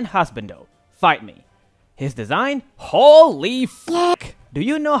 father, and husbando. Fight me. His design? Holy fuck! Do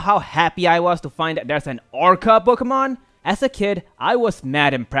you know how happy I was to find that there's an Orca Pokemon? As a kid, I was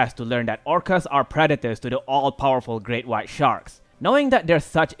mad impressed to learn that orcas are predators to the all-powerful great white sharks. Knowing that they're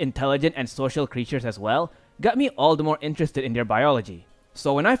such intelligent and social creatures as well, got me all the more interested in their biology.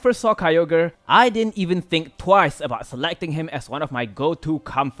 So when I first saw Kyogre, I didn't even think twice about selecting him as one of my go-to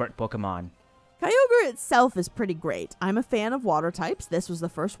comfort Pokemon. Kyogre itself is pretty great. I'm a fan of water types. This was the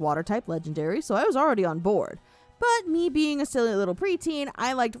first water type legendary, so I was already on board. But me being a silly little preteen,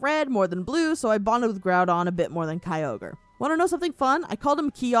 I liked red more than blue, so I bonded with Groudon a bit more than Kyogre. Want to know something fun? I called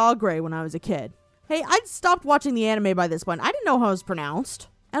him Kyogre when I was a kid. Hey, I'd stopped watching the anime by this point. I didn't know how it was pronounced.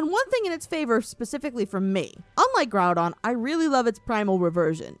 And one thing in its favor specifically from me, unlike Groudon, I really love its primal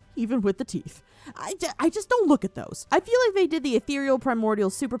reversion, even with the teeth. I just don't look at those. I feel like they did the ethereal primordial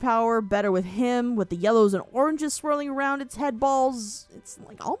superpower better with him, with the yellows and oranges swirling around its head balls. It's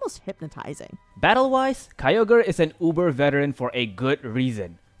like almost hypnotizing. Battle-wise, Kyogre is an uber veteran for a good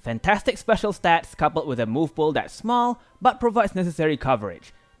reason. Fantastic special stats coupled with a move pool that's small, but provides necessary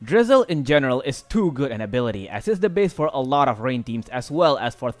coverage. Drizzle in general is too good an ability as it's the base for a lot of rain teams as well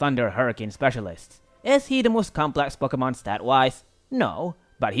as for thunder hurricane specialists. Is he the most complex Pokemon stat-wise? No,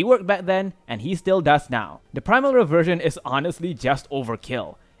 but he worked back then and he still does now. The primal reversion is honestly just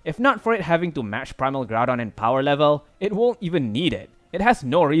overkill. If not for it having to match primal Groudon in power level, it won't even need it. It has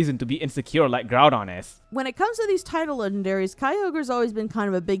no reason to be insecure like Groudon is. When it comes to these title legendaries, Kyogre's always been kind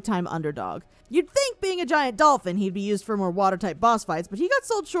of a big-time underdog. You'd think being a giant dolphin he'd be used for more water-type boss fights, but he got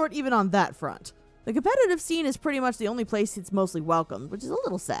sold short even on that front. The competitive scene is pretty much the only place it's mostly welcomed, which is a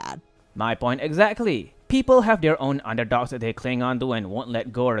little sad. My point exactly. People have their own underdogs that they cling on to and won't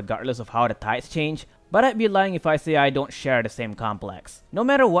let go regardless of how the tides change, but I'd be lying if I say I don't share the same complex. No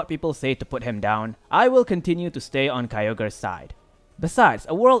matter what people say to put him down, I will continue to stay on Kyogre's side. Besides,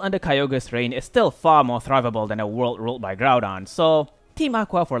 a world under Kyogre's reign is still far more thrivable than a world ruled by Groudon, so Team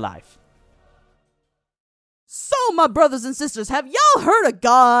Aqua for life. So, my brothers and sisters, have y'all heard of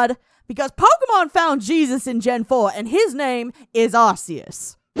God? Because Pokemon found Jesus in Gen 4, and his name is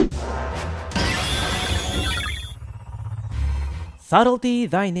Arceus. Subtlety,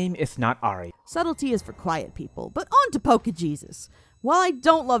 thy name is not Ari. Subtlety is for quiet people, but on to Pokejesus. While I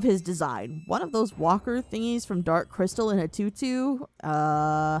don't love his design, one of those walker thingies from Dark Crystal in a tutu,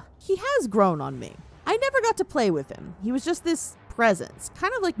 he has grown on me. I never got to play with him. He was just this presence,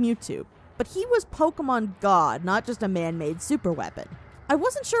 kind of like Mewtwo. But he was Pokemon God, not just a man-made super weapon. I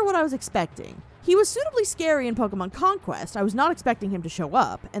wasn't sure what I was expecting. He was suitably scary in Pokemon Conquest. I was not expecting him to show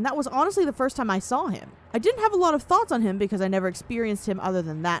up, and that was honestly the first time I saw him. I didn't have a lot of thoughts on him because I never experienced him other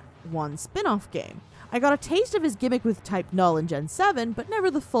than that one spin-off game. I got a taste of his gimmick with Type Null in Gen 7, but never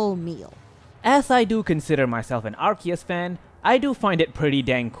the full meal. As I do consider myself an Arceus fan, I do find it pretty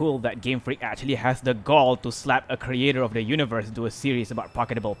dang cool that Game Freak actually has the gall to slap a creator of the universe to a series about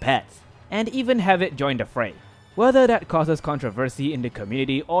pocketable pets, and even have it join the fray. Whether that causes controversy in the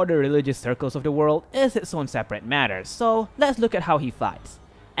community or the religious circles of the world is its own separate matter, so let's look at how he fights.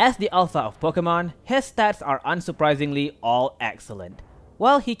 As the alpha of Pokemon, his stats are unsurprisingly all excellent.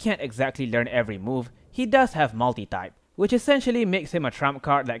 While he can't exactly learn every move, he does have multi-type, which essentially makes him a trump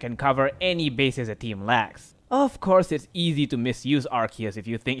card that can cover any bases a team lacks. Of course, it's easy to misuse Arceus if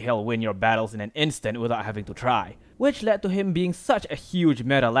you think he'll win your battles in an instant without having to try, which led to him being such a huge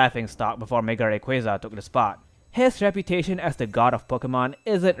meta laughingstock before Mega Rayquaza took the spot. His reputation as the god of Pokemon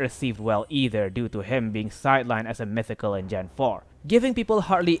isn't received well either due to him being sidelined as a mythical in Gen 4, giving people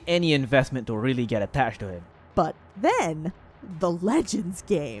hardly any investment to really get attached to him. But then, the Legends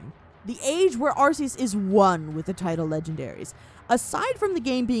game. The age where Arceus is one with the title Legendaries. Aside from the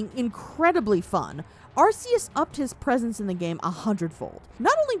game being incredibly fun, Arceus upped his presence in the game 100-fold.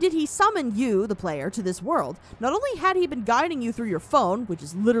 Not only did he summon you, the player, to this world, not only had he been guiding you through your phone, which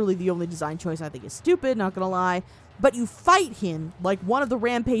is literally the only design choice I think is stupid, not gonna lie, but you fight him like one of the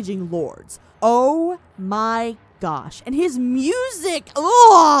rampaging lords. Oh my gosh. And his music,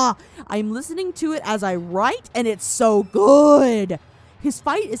 ugh! I'm listening to it as I write, and it's so good. His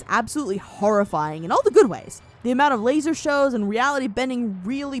fight is absolutely horrifying in all the good ways. The amount of laser shows and reality bending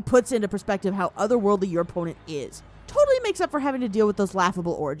really puts into perspective how otherworldly your opponent is. Totally makes up for having to deal with those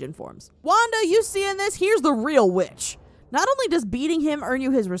laughable origin forms. Wanda, you seeing this? Here's the real witch. Not only does beating him earn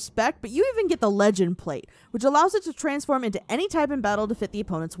you his respect, but you even get the Legend Plate, which allows it to transform into any type in battle to fit the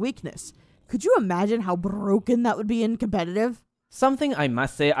opponent's weakness. Could you imagine how broken that would be in competitive? Something I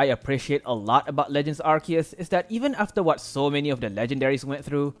must say I appreciate a lot about Legends Arceus is that even after what so many of the Legendaries went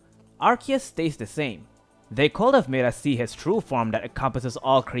through, Arceus stays the same. They could have made us see his true form that encompasses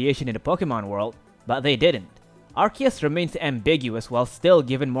all creation in the Pokemon world, but they didn't. Arceus remains ambiguous while still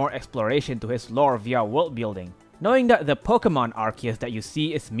giving more exploration to his lore via world building. Knowing that the Pokemon Arceus that you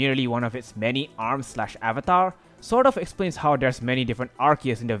see is merely one of its many arms/avatar, sort of explains how there's many different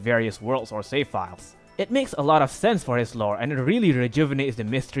Arceus in the various worlds or save files. It makes a lot of sense for his lore, and it really rejuvenates the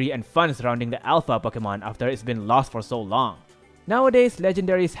mystery and fun surrounding the alpha Pokemon after it's been lost for so long. Nowadays,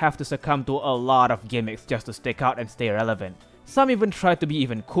 Legendaries have to succumb to a lot of gimmicks just to stick out and stay relevant. Some even try to be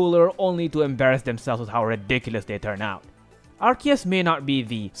even cooler, only to embarrass themselves with how ridiculous they turn out. Arceus may not be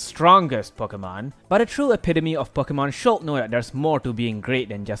the strongest Pokemon, but a true epitome of Pokemon should know that there's more to being great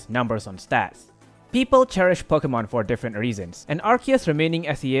than just numbers on stats. People cherish Pokemon for different reasons, and Arceus remaining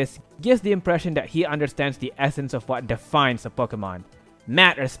as he is gives the impression that he understands the essence of what defines a Pokemon.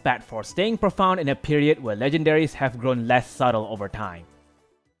 Mad respect for staying profound in a period where Legendaries have grown less subtle over time.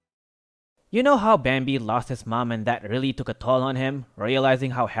 You know how Bambi lost his mom and that really took a toll on him,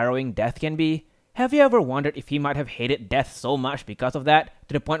 realizing how harrowing death can be? Have you ever wondered if he might have hated death so much because of that,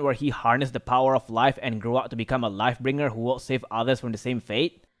 to the point where he harnessed the power of life and grew up to become a life-bringer who will save others from the same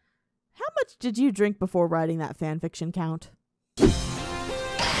fate? How much did you drink before writing that fanfiction count?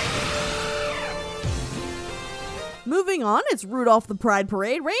 Moving on, it's Rudolph the Pride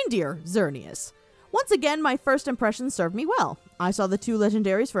Parade reindeer, Xerneas. Once again, my first impressions served me well. I saw the two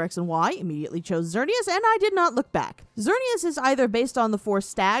Legendaries for X and Y, immediately chose Xerneas, and I did not look back. Xerneas is either based on the four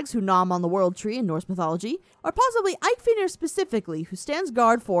stags who nom on the world tree in Norse mythology, or possibly Eichfenir specifically, who stands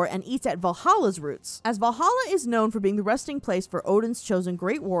guard for and eats at Valhalla's roots, as Valhalla is known for being the resting place for Odin's chosen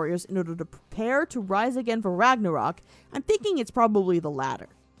great warriors in order to prepare to rise again for Ragnarok. I'm thinking it's probably the latter.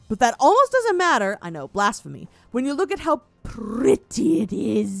 But that almost doesn't matter, I know, blasphemy, when you look at how pretty it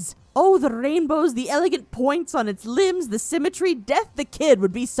is. Oh, the rainbows, the elegant points on its limbs, the symmetry. Death the Kid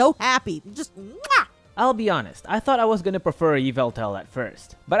would be so happy. Just mwah! I'll be honest, I thought I was gonna prefer Yveltal at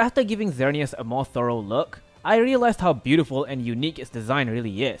first, but after giving Xerneas a more thorough look, I realized how beautiful and unique its design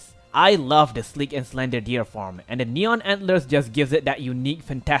really is. I love the sleek and slender deer form, and the neon antlers just gives it that unique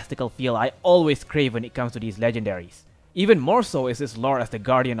fantastical feel I always crave when it comes to these legendaries. Even more so is its lore as the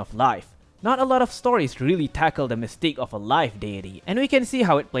guardian of life. Not a lot of stories really tackle the mystique of a life deity, and we can see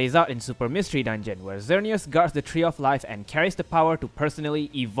how it plays out in Super Mystery Dungeon, where Xerneas guards the Tree of Life and carries the power to personally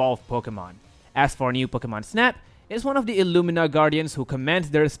evolve Pokemon. As for new Pokemon Snap, it's one of the Illumina Guardians who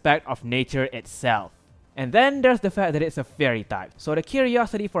commands the respect of nature itself. And then there's the fact that it's a fairy type, so the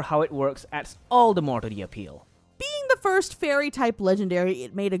curiosity for how it works adds all the more to the appeal. Being the first fairy type legendary,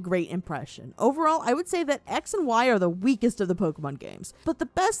 it made a great impression. Overall, I would say that X and Y are the weakest of the Pokemon games, but the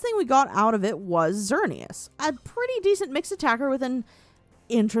best thing we got out of it was Xerneas, a pretty decent mixed attacker with an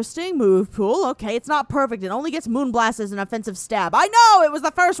interesting move pool. Okay, it's not perfect. It only gets Moonblast as an offensive stab. I know, it was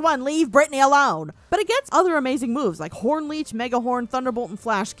the first one. Leave Brittany alone. But it gets other amazing moves like Horn Leech, Mega Horn, Thunderbolt, and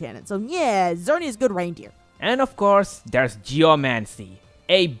Flash Cannon. So yeah, Xerneas good reindeer. And of course, there's Geomancy,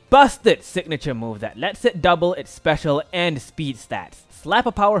 a busted signature move that lets it double its special and speed stats. Slap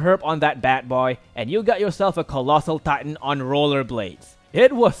a power herb on that bad boy, and you got yourself a colossal titan on rollerblades.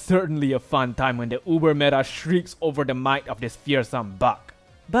 It was certainly a fun time when the uber meta shrieks over the might of this fearsome buck.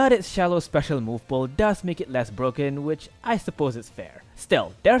 But its shallow special move pool does make it less broken, which I suppose is fair.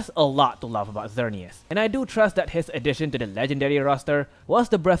 Still, there's a lot to love about Xerneas, and I do trust that his addition to the legendary roster was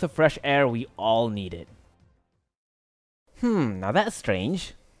the breath of fresh air we all needed. Now that's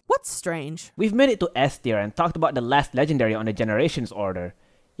strange. What's strange? We've made it to S tier and talked about the last legendary on the Generations order,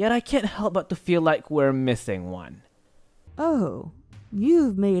 yet I can't help but to feel like we're missing one. Oh,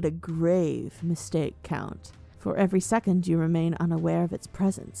 you've made a grave mistake, Count. For every second you remain unaware of its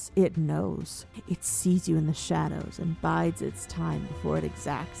presence, it knows. It sees you in the shadows and bides its time before it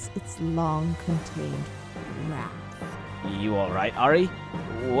exacts its long-contained wrath. You alright, Ari?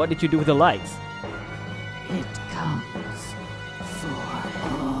 What did you do with the lights? It comes for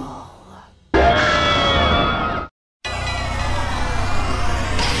all.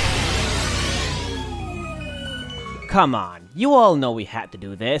 Come on, you all know we had to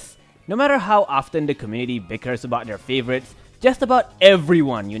do this. No matter how often the community bickers about their favorites, just about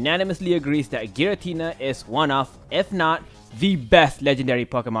everyone unanimously agrees that Giratina is one of, if not, the best legendary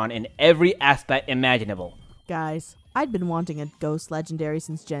Pokemon in every aspect imaginable. Guys, I'd been wanting a Ghost legendary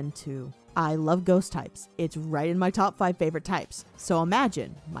since Gen 2. I love Ghost types. It's right in my top 5 favorite types. So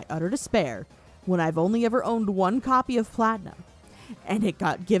imagine my utter despair when I've only ever owned one copy of Platinum, and it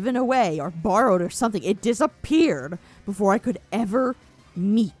got given away or borrowed or something. It disappeared before I could ever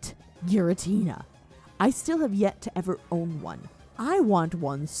meet Giratina. I still have yet to ever own one. I want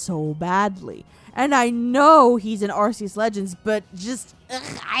one so badly. And I know he's in Arceus Legends, but just,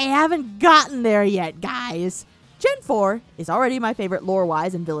 I haven't gotten there yet, guys. Gen 4 is already my favorite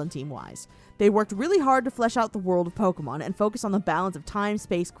lore-wise and villain team-wise. They worked really hard to flesh out the world of Pokemon and focus on the balance of time,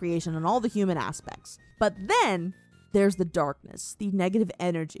 space, creation, and all the human aspects. But then, there's the darkness, the negative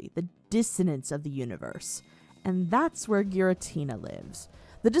energy, the dissonance of the universe. And that's where Giratina lives.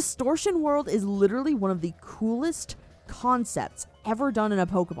 The distortion world is literally one of the coolest concepts ever done in a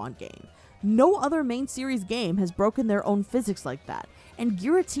Pokemon game. No other main series game has broken their own physics like that, and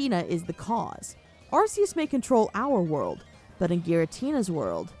Giratina is the cause. Arceus may control our world, but in Giratina's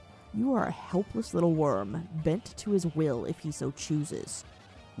world, you are a helpless little worm, bent to his will if he so chooses.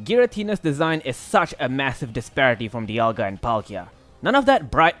 Giratina's design is such a massive disparity from Dialga and Palkia. None of that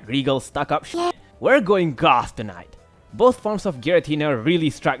bright, regal, stuck-up shit. We're going goth tonight. Both forms of Giratina really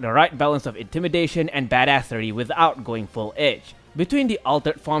strike the right balance of intimidation and badassery without going full edge. Between the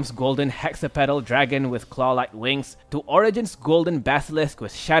altered form's golden hexapetal dragon with claw-like wings to Origin's golden basilisk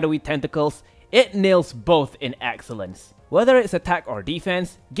with shadowy tentacles, it nails both in excellence. Whether it's attack or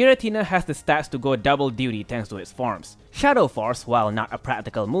defense, Giratina has the stats to go double duty thanks to its forms. Shadow Force, while not a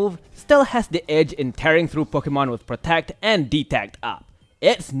practical move, still has the edge in tearing through Pokemon with Protect and Detect up.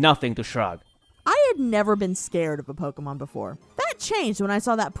 It's nothing to shrug. I had never been scared of a Pokemon before. That changed when I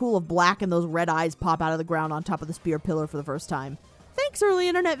saw that pool of black and those red eyes pop out of the ground on top of the spear pillar for the first time. Thanks, early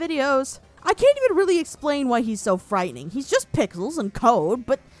internet videos. I can't even really explain why he's so frightening. He's just pixels and code,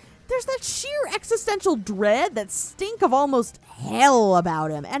 but there's that sheer existential dread, that stink of almost hell about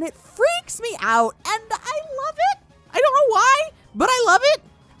him, and it freaks me out, and I love it. I don't know why, but I love it.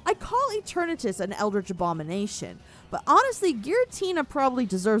 I call Eternatus an Eldritch Abomination, but honestly, Giratina probably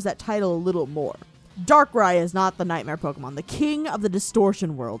deserves that title a little more. Darkrai is not the nightmare Pokemon. The king of the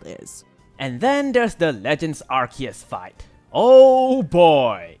distortion world is. And then there's the Legends Arceus fight. Oh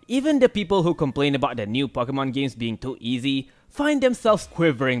boy! Even the people who complain about the new Pokemon games being too easy find themselves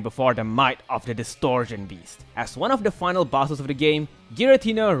quivering before the might of the Distortion Beast. As one of the final bosses of the game,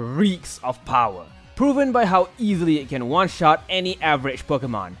 Giratina reeks of power, proven by how easily it can one-shot any average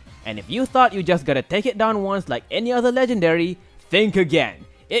Pokemon. And if you thought you just gotta take it down once like any other legendary, think again.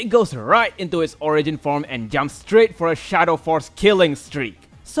 It goes right into its origin form and jumps straight for a Shadow Force killing streak.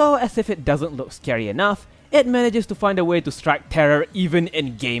 So as if it doesn't look scary enough, it manages to find a way to strike terror even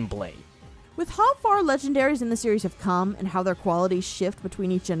in gameplay. With how far legendaries in the series have come and how their qualities shift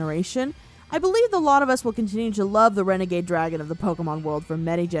between each generation, I believe a lot of us will continue to love the renegade dragon of the Pokemon world for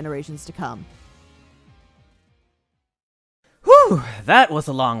many generations to come. Whew, that was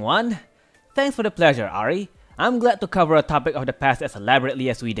a long one. Thanks for the pleasure, Ari. I'm glad to cover a topic of the past as elaborately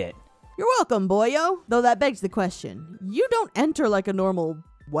as we did. You're welcome, boyo. Though that begs the question, you don't enter like a normal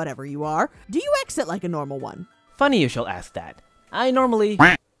whatever you are. Do you exit like a normal one? Funny you shall ask that. I normally...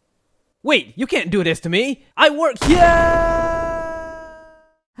 Wait, you can't do this to me! I work here!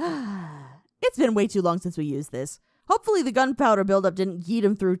 It's been way too long since we used this. Hopefully the gunpowder buildup didn't yeet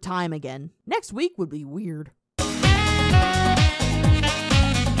him through time again. Next week would be weird.